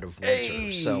from Dead of Winter.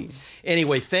 Hey. So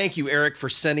anyway, thank you, Eric, for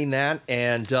sending that.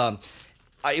 And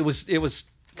it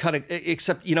was kind of,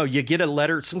 except, you get a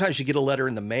letter. Sometimes you get a letter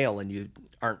in the mail and you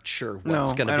aren't sure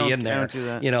what's going to be in there. I don't do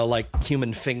that. Like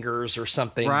human fingers or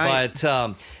something. Right.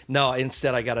 But no,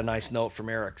 instead I got a nice note from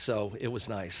Eric, so it was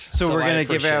nice. So we're going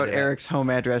to give out Eric's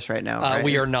home address right now. Right?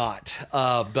 We are not,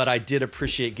 but I did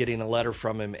appreciate getting a letter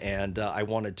from him, and I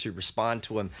wanted to respond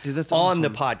to him on the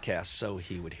podcast so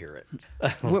he would hear it.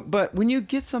 But when you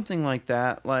get something like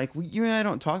that, like you and I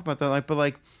don't talk about that, but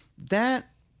like that.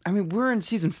 I mean, we're in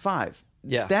season 5.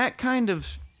 Yeah, that kind of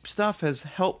stuff has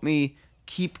helped me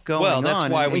keep going. Well, that's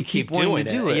why we keep doing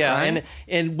it. Yeah, right?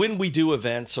 and when we do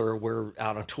events or we're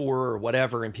out on tour or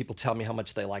whatever, and people tell me how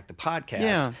much they like the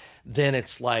podcast, then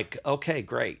it's like, okay,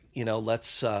 great.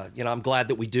 Let's. I'm glad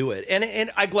that we do it,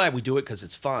 and I'm glad we do it because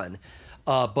it's fun.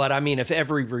 But I mean, if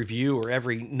every review or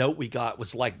every note we got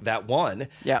was like that one,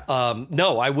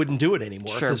 no, I wouldn't do it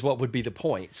anymore because what would be the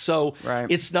point? So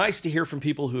it's nice to hear from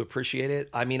people who appreciate it.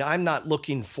 I mean, I'm not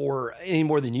looking for any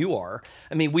more than you are.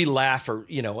 I mean, we laugh or,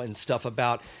 and stuff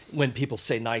about when people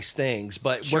say nice things,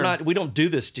 but we don't do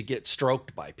this to get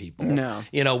stroked by people.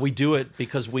 No. We do it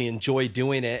because we enjoy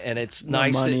doing it, and it's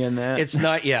nice. Money in that. It's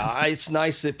not, it's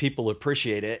nice that people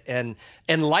appreciate it and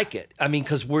like it. I mean,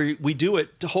 because we do it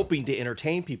hoping to entertain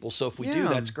people. So if we do,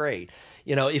 that's great.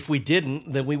 If we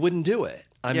didn't, then we wouldn't do it.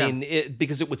 I mean,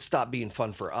 because it would stop being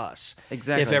fun for us.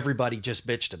 Exactly. If everybody just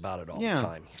bitched about it all the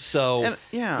time. So,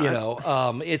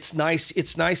 it's nice.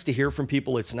 It's nice to hear from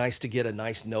people. It's nice to get a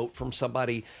nice note from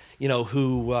somebody,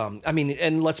 who,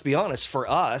 and let's be honest, for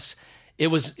us, it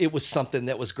was something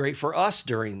that was great for us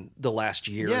during the last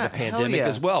year of the pandemic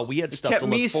as well. We had stuff to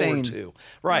look forward to.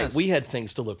 Right. Yes. We had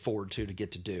things to look forward to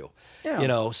get to do.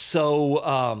 Yeah. So,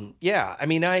 I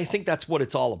mean, I think that's what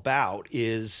it's all about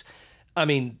is, I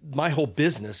mean, my whole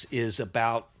business is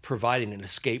about providing an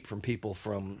escape from people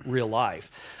from real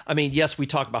life. I mean, yes, we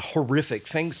talk about horrific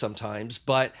things sometimes,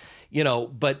 but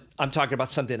I'm talking about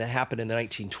something that happened in the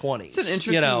 1920s. It's an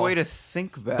interesting way to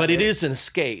think about it. But it is an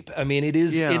escape. I mean, it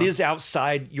is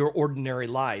outside your ordinary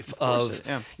life of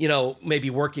maybe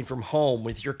working from home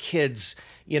with your kids,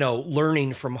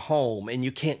 learning from home, and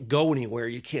you can't go anywhere,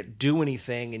 you can't do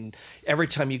anything, and every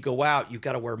time you go out, you've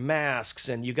got to wear masks,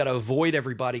 and you got to avoid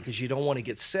everybody because you don't want to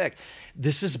get sick.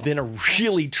 This has been a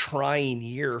really trying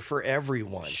year for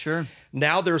everyone. Sure.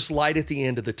 Now there's light at the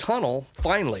end of the tunnel,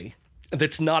 finally.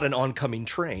 That's not an oncoming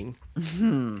train.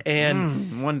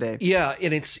 And one day. Yeah.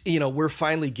 And it's, we're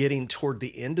finally getting toward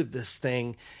the end of this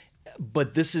thing,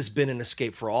 but this has been an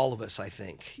escape for all of us, I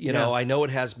think. I know it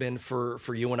has been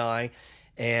for you and I,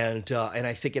 and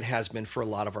I think it has been for a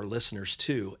lot of our listeners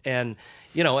too. And,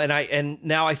 and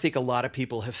now I think a lot of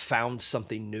people have found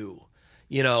something new.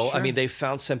 I mean, they've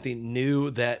found something new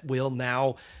that will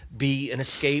now be an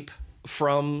escape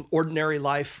from ordinary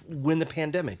life when the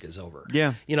pandemic is over.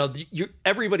 Yeah.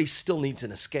 Everybody still needs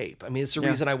an escape. I mean, it's the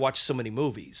reason I watch so many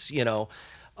movies,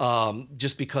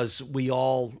 just because we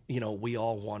all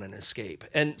want an escape.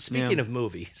 And speaking of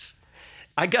movies,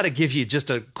 I got to give you just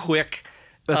a quick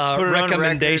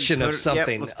recommendation of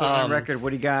something. Let's put it on record. What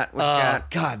do you got? What you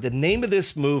got? God, the name of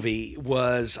this movie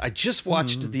was, I just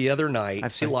watched it the other night.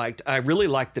 I really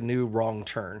liked the new Wrong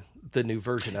Turn, the new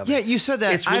version of it. Yeah, you said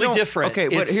that. It's really different. Okay,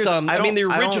 but it's,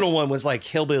 the original one was like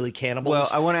Hillbilly Cannibals. Well,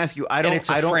 I want to ask you. I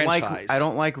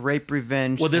don't like rape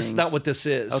revenge. Well, this is not what this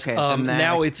is. Okay,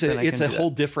 now it's a whole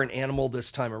different animal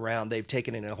this time around. They've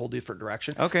taken it in a whole different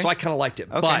direction. Okay, so I kind of liked it.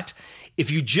 Okay. But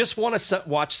if you just want to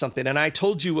watch something, and I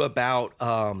told you about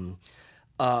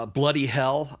Bloody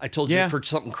Hell, I told you for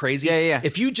something crazy. Yeah.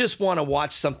 If you just want to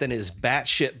watch something is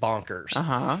batshit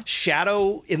bonkers,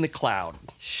 Shadow in the Cloud.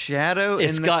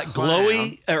 It's got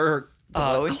Chloe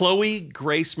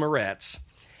Grace Moretz,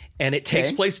 and it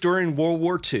takes place during World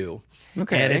War II.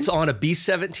 Okay. And it's on a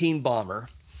B-17 bomber.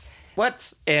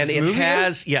 What? And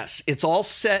it's all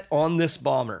set on this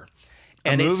bomber.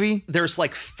 And there's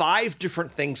like 5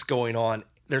 different things going on.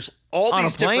 There's all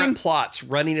these different plots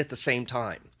running at the same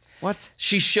time. What?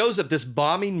 She shows up, this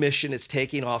bombing mission is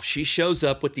taking off. She shows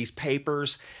up with these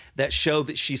papers that show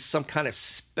that she's some kind of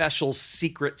special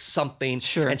secret something.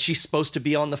 Sure. And she's supposed to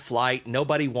be on the flight.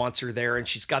 Nobody wants her there. And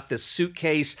she's got this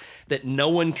suitcase that no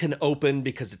one can open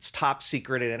because it's top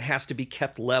secret and it has to be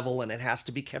kept level and it has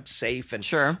to be kept safe. And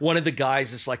one of the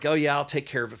guys is like, oh yeah, I'll take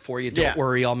care of it for you. Don't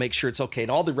worry. I'll make sure it's okay.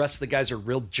 And all the rest of the guys are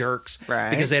real jerks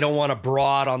because they don't want a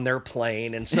broad on their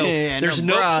plane. And so there's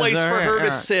no place for her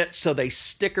to sit. So they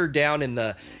stick her down in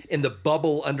the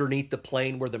bubble underneath the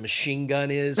plane where the machine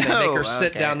gun is. They make her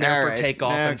sit down there for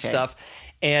takeoff and stuff.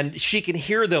 And she can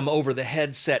hear them over the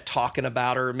headset talking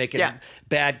about her, making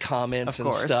bad comments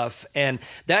and stuff. And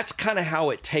that's kind of how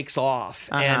it takes off.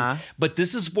 But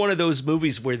this is one of those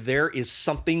movies where there is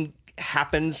something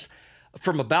happens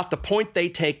from about the point they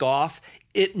take off.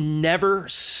 It never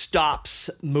stops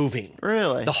moving.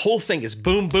 Really? The whole thing is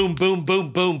boom, boom, boom,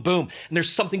 boom, boom, boom. And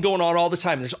there's something going on all the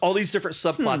time. There's all these different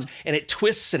subplots and it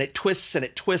twists and it twists and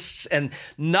it twists and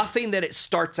nothing that it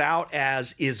starts out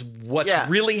as is what's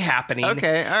really happening.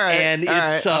 Okay, all right. And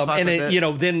it's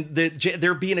then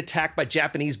they're being attacked by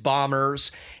Japanese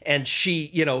bombers and she,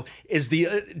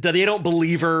 they don't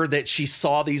believe her that she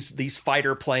saw these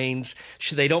fighter planes.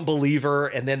 They don't believe her,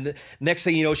 and then the next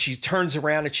thing you know, she turns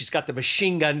around and she's got the machine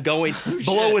gun going,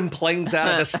 blowing planes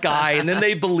out of the sky, and then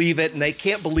they believe it, and they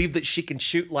can't believe that she can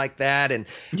shoot like that, and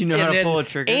how to pull a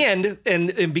trigger.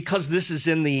 And because this is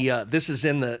in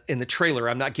the trailer,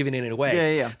 I'm not giving it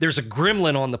away. Yeah. There's a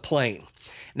gremlin on the plane.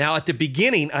 Now, at the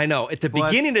beginning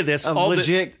of this,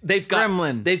 they've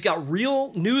got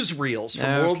real newsreels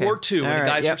from World War II, and the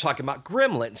guys are talking about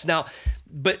gremlins. Now,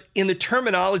 but in the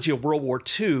terminology of World War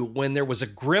II, when there was a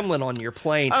gremlin on your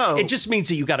plane, it just means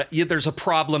that there's a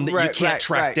problem that you can't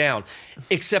track down.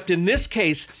 Except in this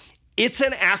case, it's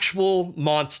an actual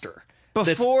monster.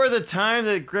 Before the time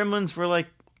that gremlins were like...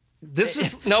 This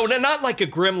is not like a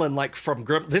gremlin like from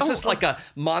This is like a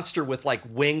monster with like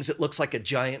wings. It looks like a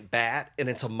giant bat, and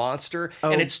it's a monster,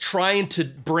 and it's trying to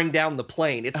bring down the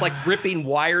plane. It's like ripping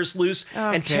wires loose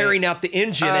and tearing out the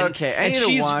engine. And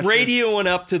she's radioing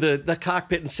up to the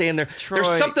cockpit and saying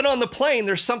there's something on the plane.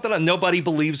 There's something on. Nobody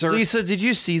believes her. Lisa, did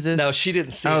you see this? No, she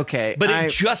didn't see it. Okay, but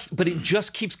it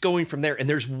just keeps going from there. And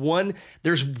there's one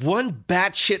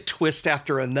batshit twist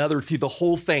after another through the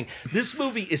whole thing. This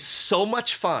movie is so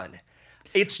much fun.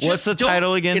 It's just, what's the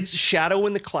title again? It's Shadow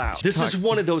in the Cloud. This is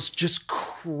one of those just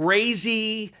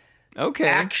crazy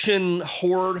action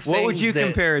horror things. What would you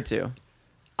compare it to?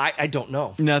 I don't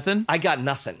know. Nothing? I got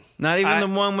nothing. Not even the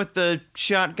one with the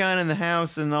shotgun in the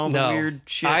house and all the weird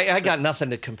shit? I got nothing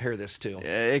to compare this to.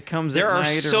 It comes There at are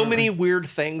night so many weird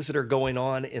things that are going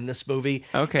on in this movie.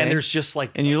 Okay. And there's just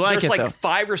like... And you like there's it, like though.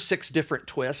 5 or 6 different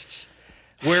twists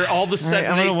where all of a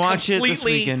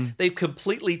sudden they've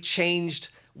completely changed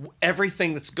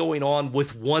everything that's going on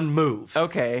with one move.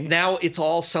 Okay. Now it's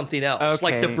all something else,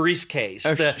 like the briefcase,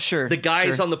 the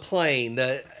guys on the plane,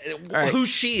 who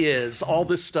she is, all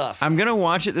this stuff. I'm gonna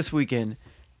watch it this weekend.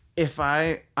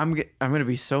 I'm gonna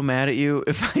be so mad at you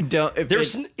if I don't.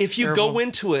 If you go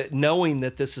into it knowing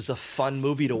that this is a fun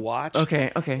movie to watch.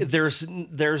 Okay. There's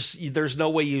no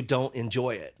way you don't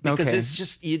enjoy it because it's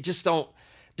just you just don't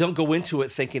go into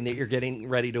it thinking that you're getting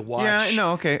ready to watch. Yeah,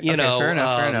 no, okay. Fair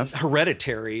enough.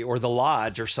 Hereditary or The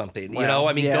Lodge or something.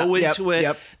 Well, go into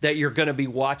it that you're going to be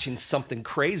watching something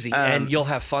crazy and you'll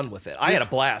have fun with it. I had a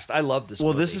blast. I love this movie.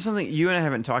 Well, this is something you and I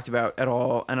haven't talked about at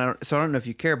all, and I don't know if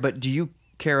you care, but do you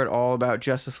care at all about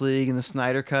Justice League and the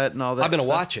Snyder Cut and all that? I'm going to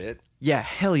watch it. Yeah,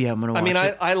 hell yeah, I'm going to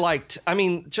watch it. I liked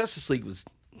Justice League was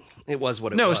It was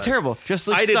what it was. No, it was terrible. Just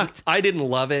like sucked. I didn't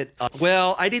love it.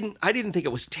 Well, I didn't think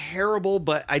it was terrible,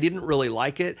 but I didn't really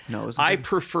like it. No, it was I good.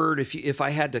 preferred, if I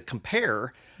had to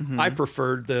compare, I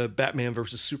preferred the Batman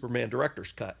versus Superman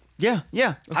director's cut. Yeah.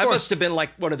 Of I course. must have been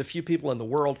like one of the few people in the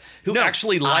world who No,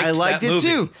 actually liked I liked that it movie.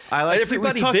 too. I liked it. We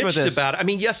Everybody talked about bitched this. about it. I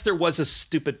mean, yes, there was a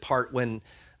stupid part when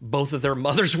both of their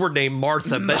mothers were named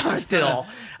Martha, but still.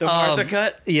 The Martha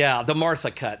cut? Yeah, the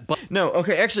Martha cut. But No,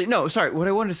 okay, actually, no, sorry. What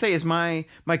I wanted to say is my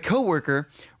coworker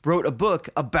wrote a book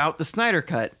about the Snyder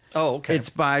Cut. Oh, okay. It's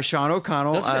by Sean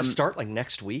O'Connell. doesn't it start like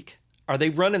next week? Are they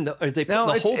running are they putting No,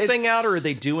 the it's- whole thing it's- out, or are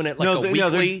they doing it like no, a they,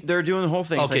 weekly? No, they're doing the whole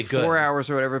thing. It's Okay, like good. 4 hours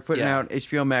or whatever, putting Yeah. out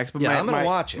HBO Max. But Yeah, I'm gonna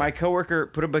watch it. My coworker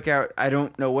put a book out. I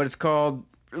don't know what it's called.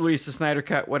 Release the Snyder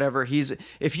Cut, whatever.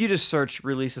 If you just search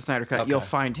Release the Snyder Cut, Okay. you'll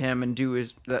find him and do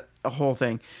a whole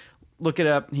thing. Look it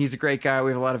up. He's a great guy. We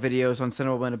have a lot of videos on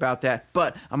Cinema Blend about that.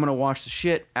 But I'm going to watch the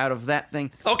shit out of that thing.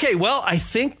 Okay, well, I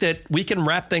think that we can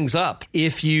wrap things up.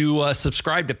 If you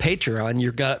subscribe to Patreon,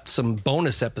 you've got some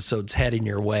bonus episodes heading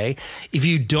your way. If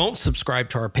you don't subscribe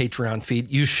to our Patreon feed,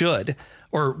 you should,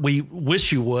 or we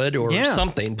wish you would, or Yeah,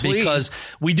 something, please. because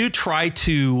we do try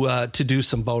to do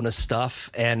some bonus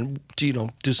stuff and do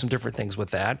some different things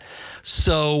with that.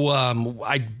 So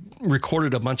I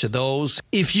recorded a bunch of those.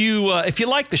 If you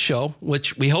like the show,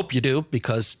 which we hope you do,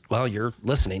 because, well, you're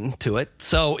listening to it.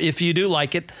 So if you do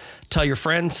like it, tell your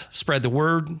friends, spread the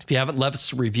word. If you haven't left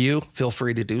us a review, feel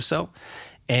free to do so.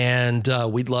 And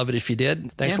we'd love it if you did.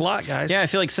 Thanks a lot, guys. Yeah, I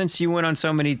feel like since you went on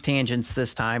so many tangents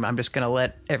this time, I'm just going to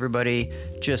let everybody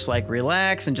just like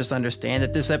relax and just understand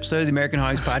that this episode of the American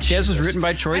Hauntings Podcast was Jesus. written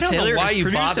by Troy I don't know Taylor. why It's you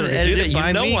produced bother and to do edited that. You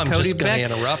by know me, I'm Cody just gonna Beck.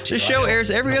 interrupt you. The show I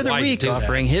airs every don't know other why you week, do that.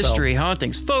 offering So- history,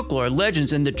 hauntings, folklore,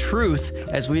 legends, and the truth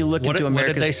as we look What into did- what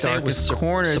did America's they say? It was darkest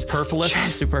corners. superfluous?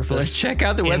 Superfluous. Check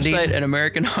out the Indeed. website at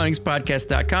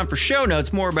AmericanHauntingsPodcast.com for show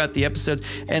notes, more about the episodes,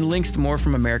 and links to more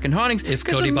from American Hauntings. If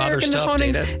Because Cody bothers American to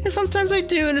Hauntings, update it. and sometimes I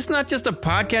do, and it's not just a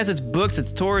podcast, it's books,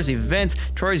 it's tours, events,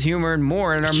 Troy's humor, and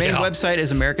more. And our main Yeah. website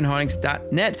is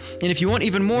AmericanHauntings.net. And if you want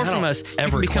even more I from don't us, you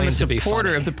ever can become a claim to be supporter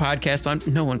funny. of the podcast on,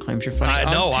 no one claims you're funny,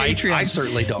 on No, I Patreon.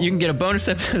 certainly don't. You can get a bonus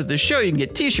episode of the show, you can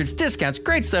get t-shirts, discounts,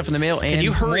 great stuff in the mail, and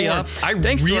you hurry more. up? I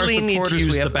Thanks really to our need to supporters,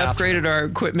 use we the have bathroom. upgraded our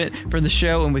equipment for the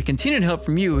show, and with continued help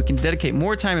from you, we can dedicate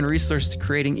more time and resources to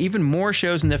creating even more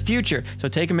shows in the future. So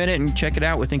take a minute and check it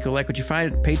out. We think you'll like what you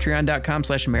find at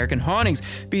patreon.com/American Hauntings.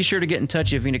 Be sure to get in touch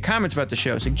if you have any comments about the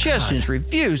show, suggestions,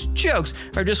 reviews, jokes,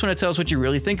 or just want to tell us what you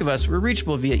really think of us. We're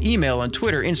reachable via email on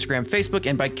Twitter, Instagram, Facebook,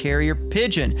 and by carrier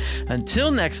pigeon.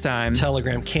 Until next time,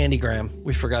 Telegram, Candygram.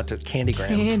 We forgot to Candygram.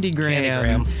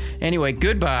 Candygram. Anyway,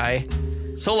 goodbye.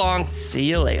 So long. See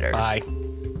you later. Bye.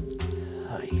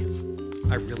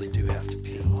 I really do have to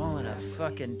pee. All in a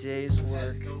fucking day's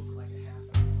work.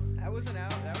 That was an hour.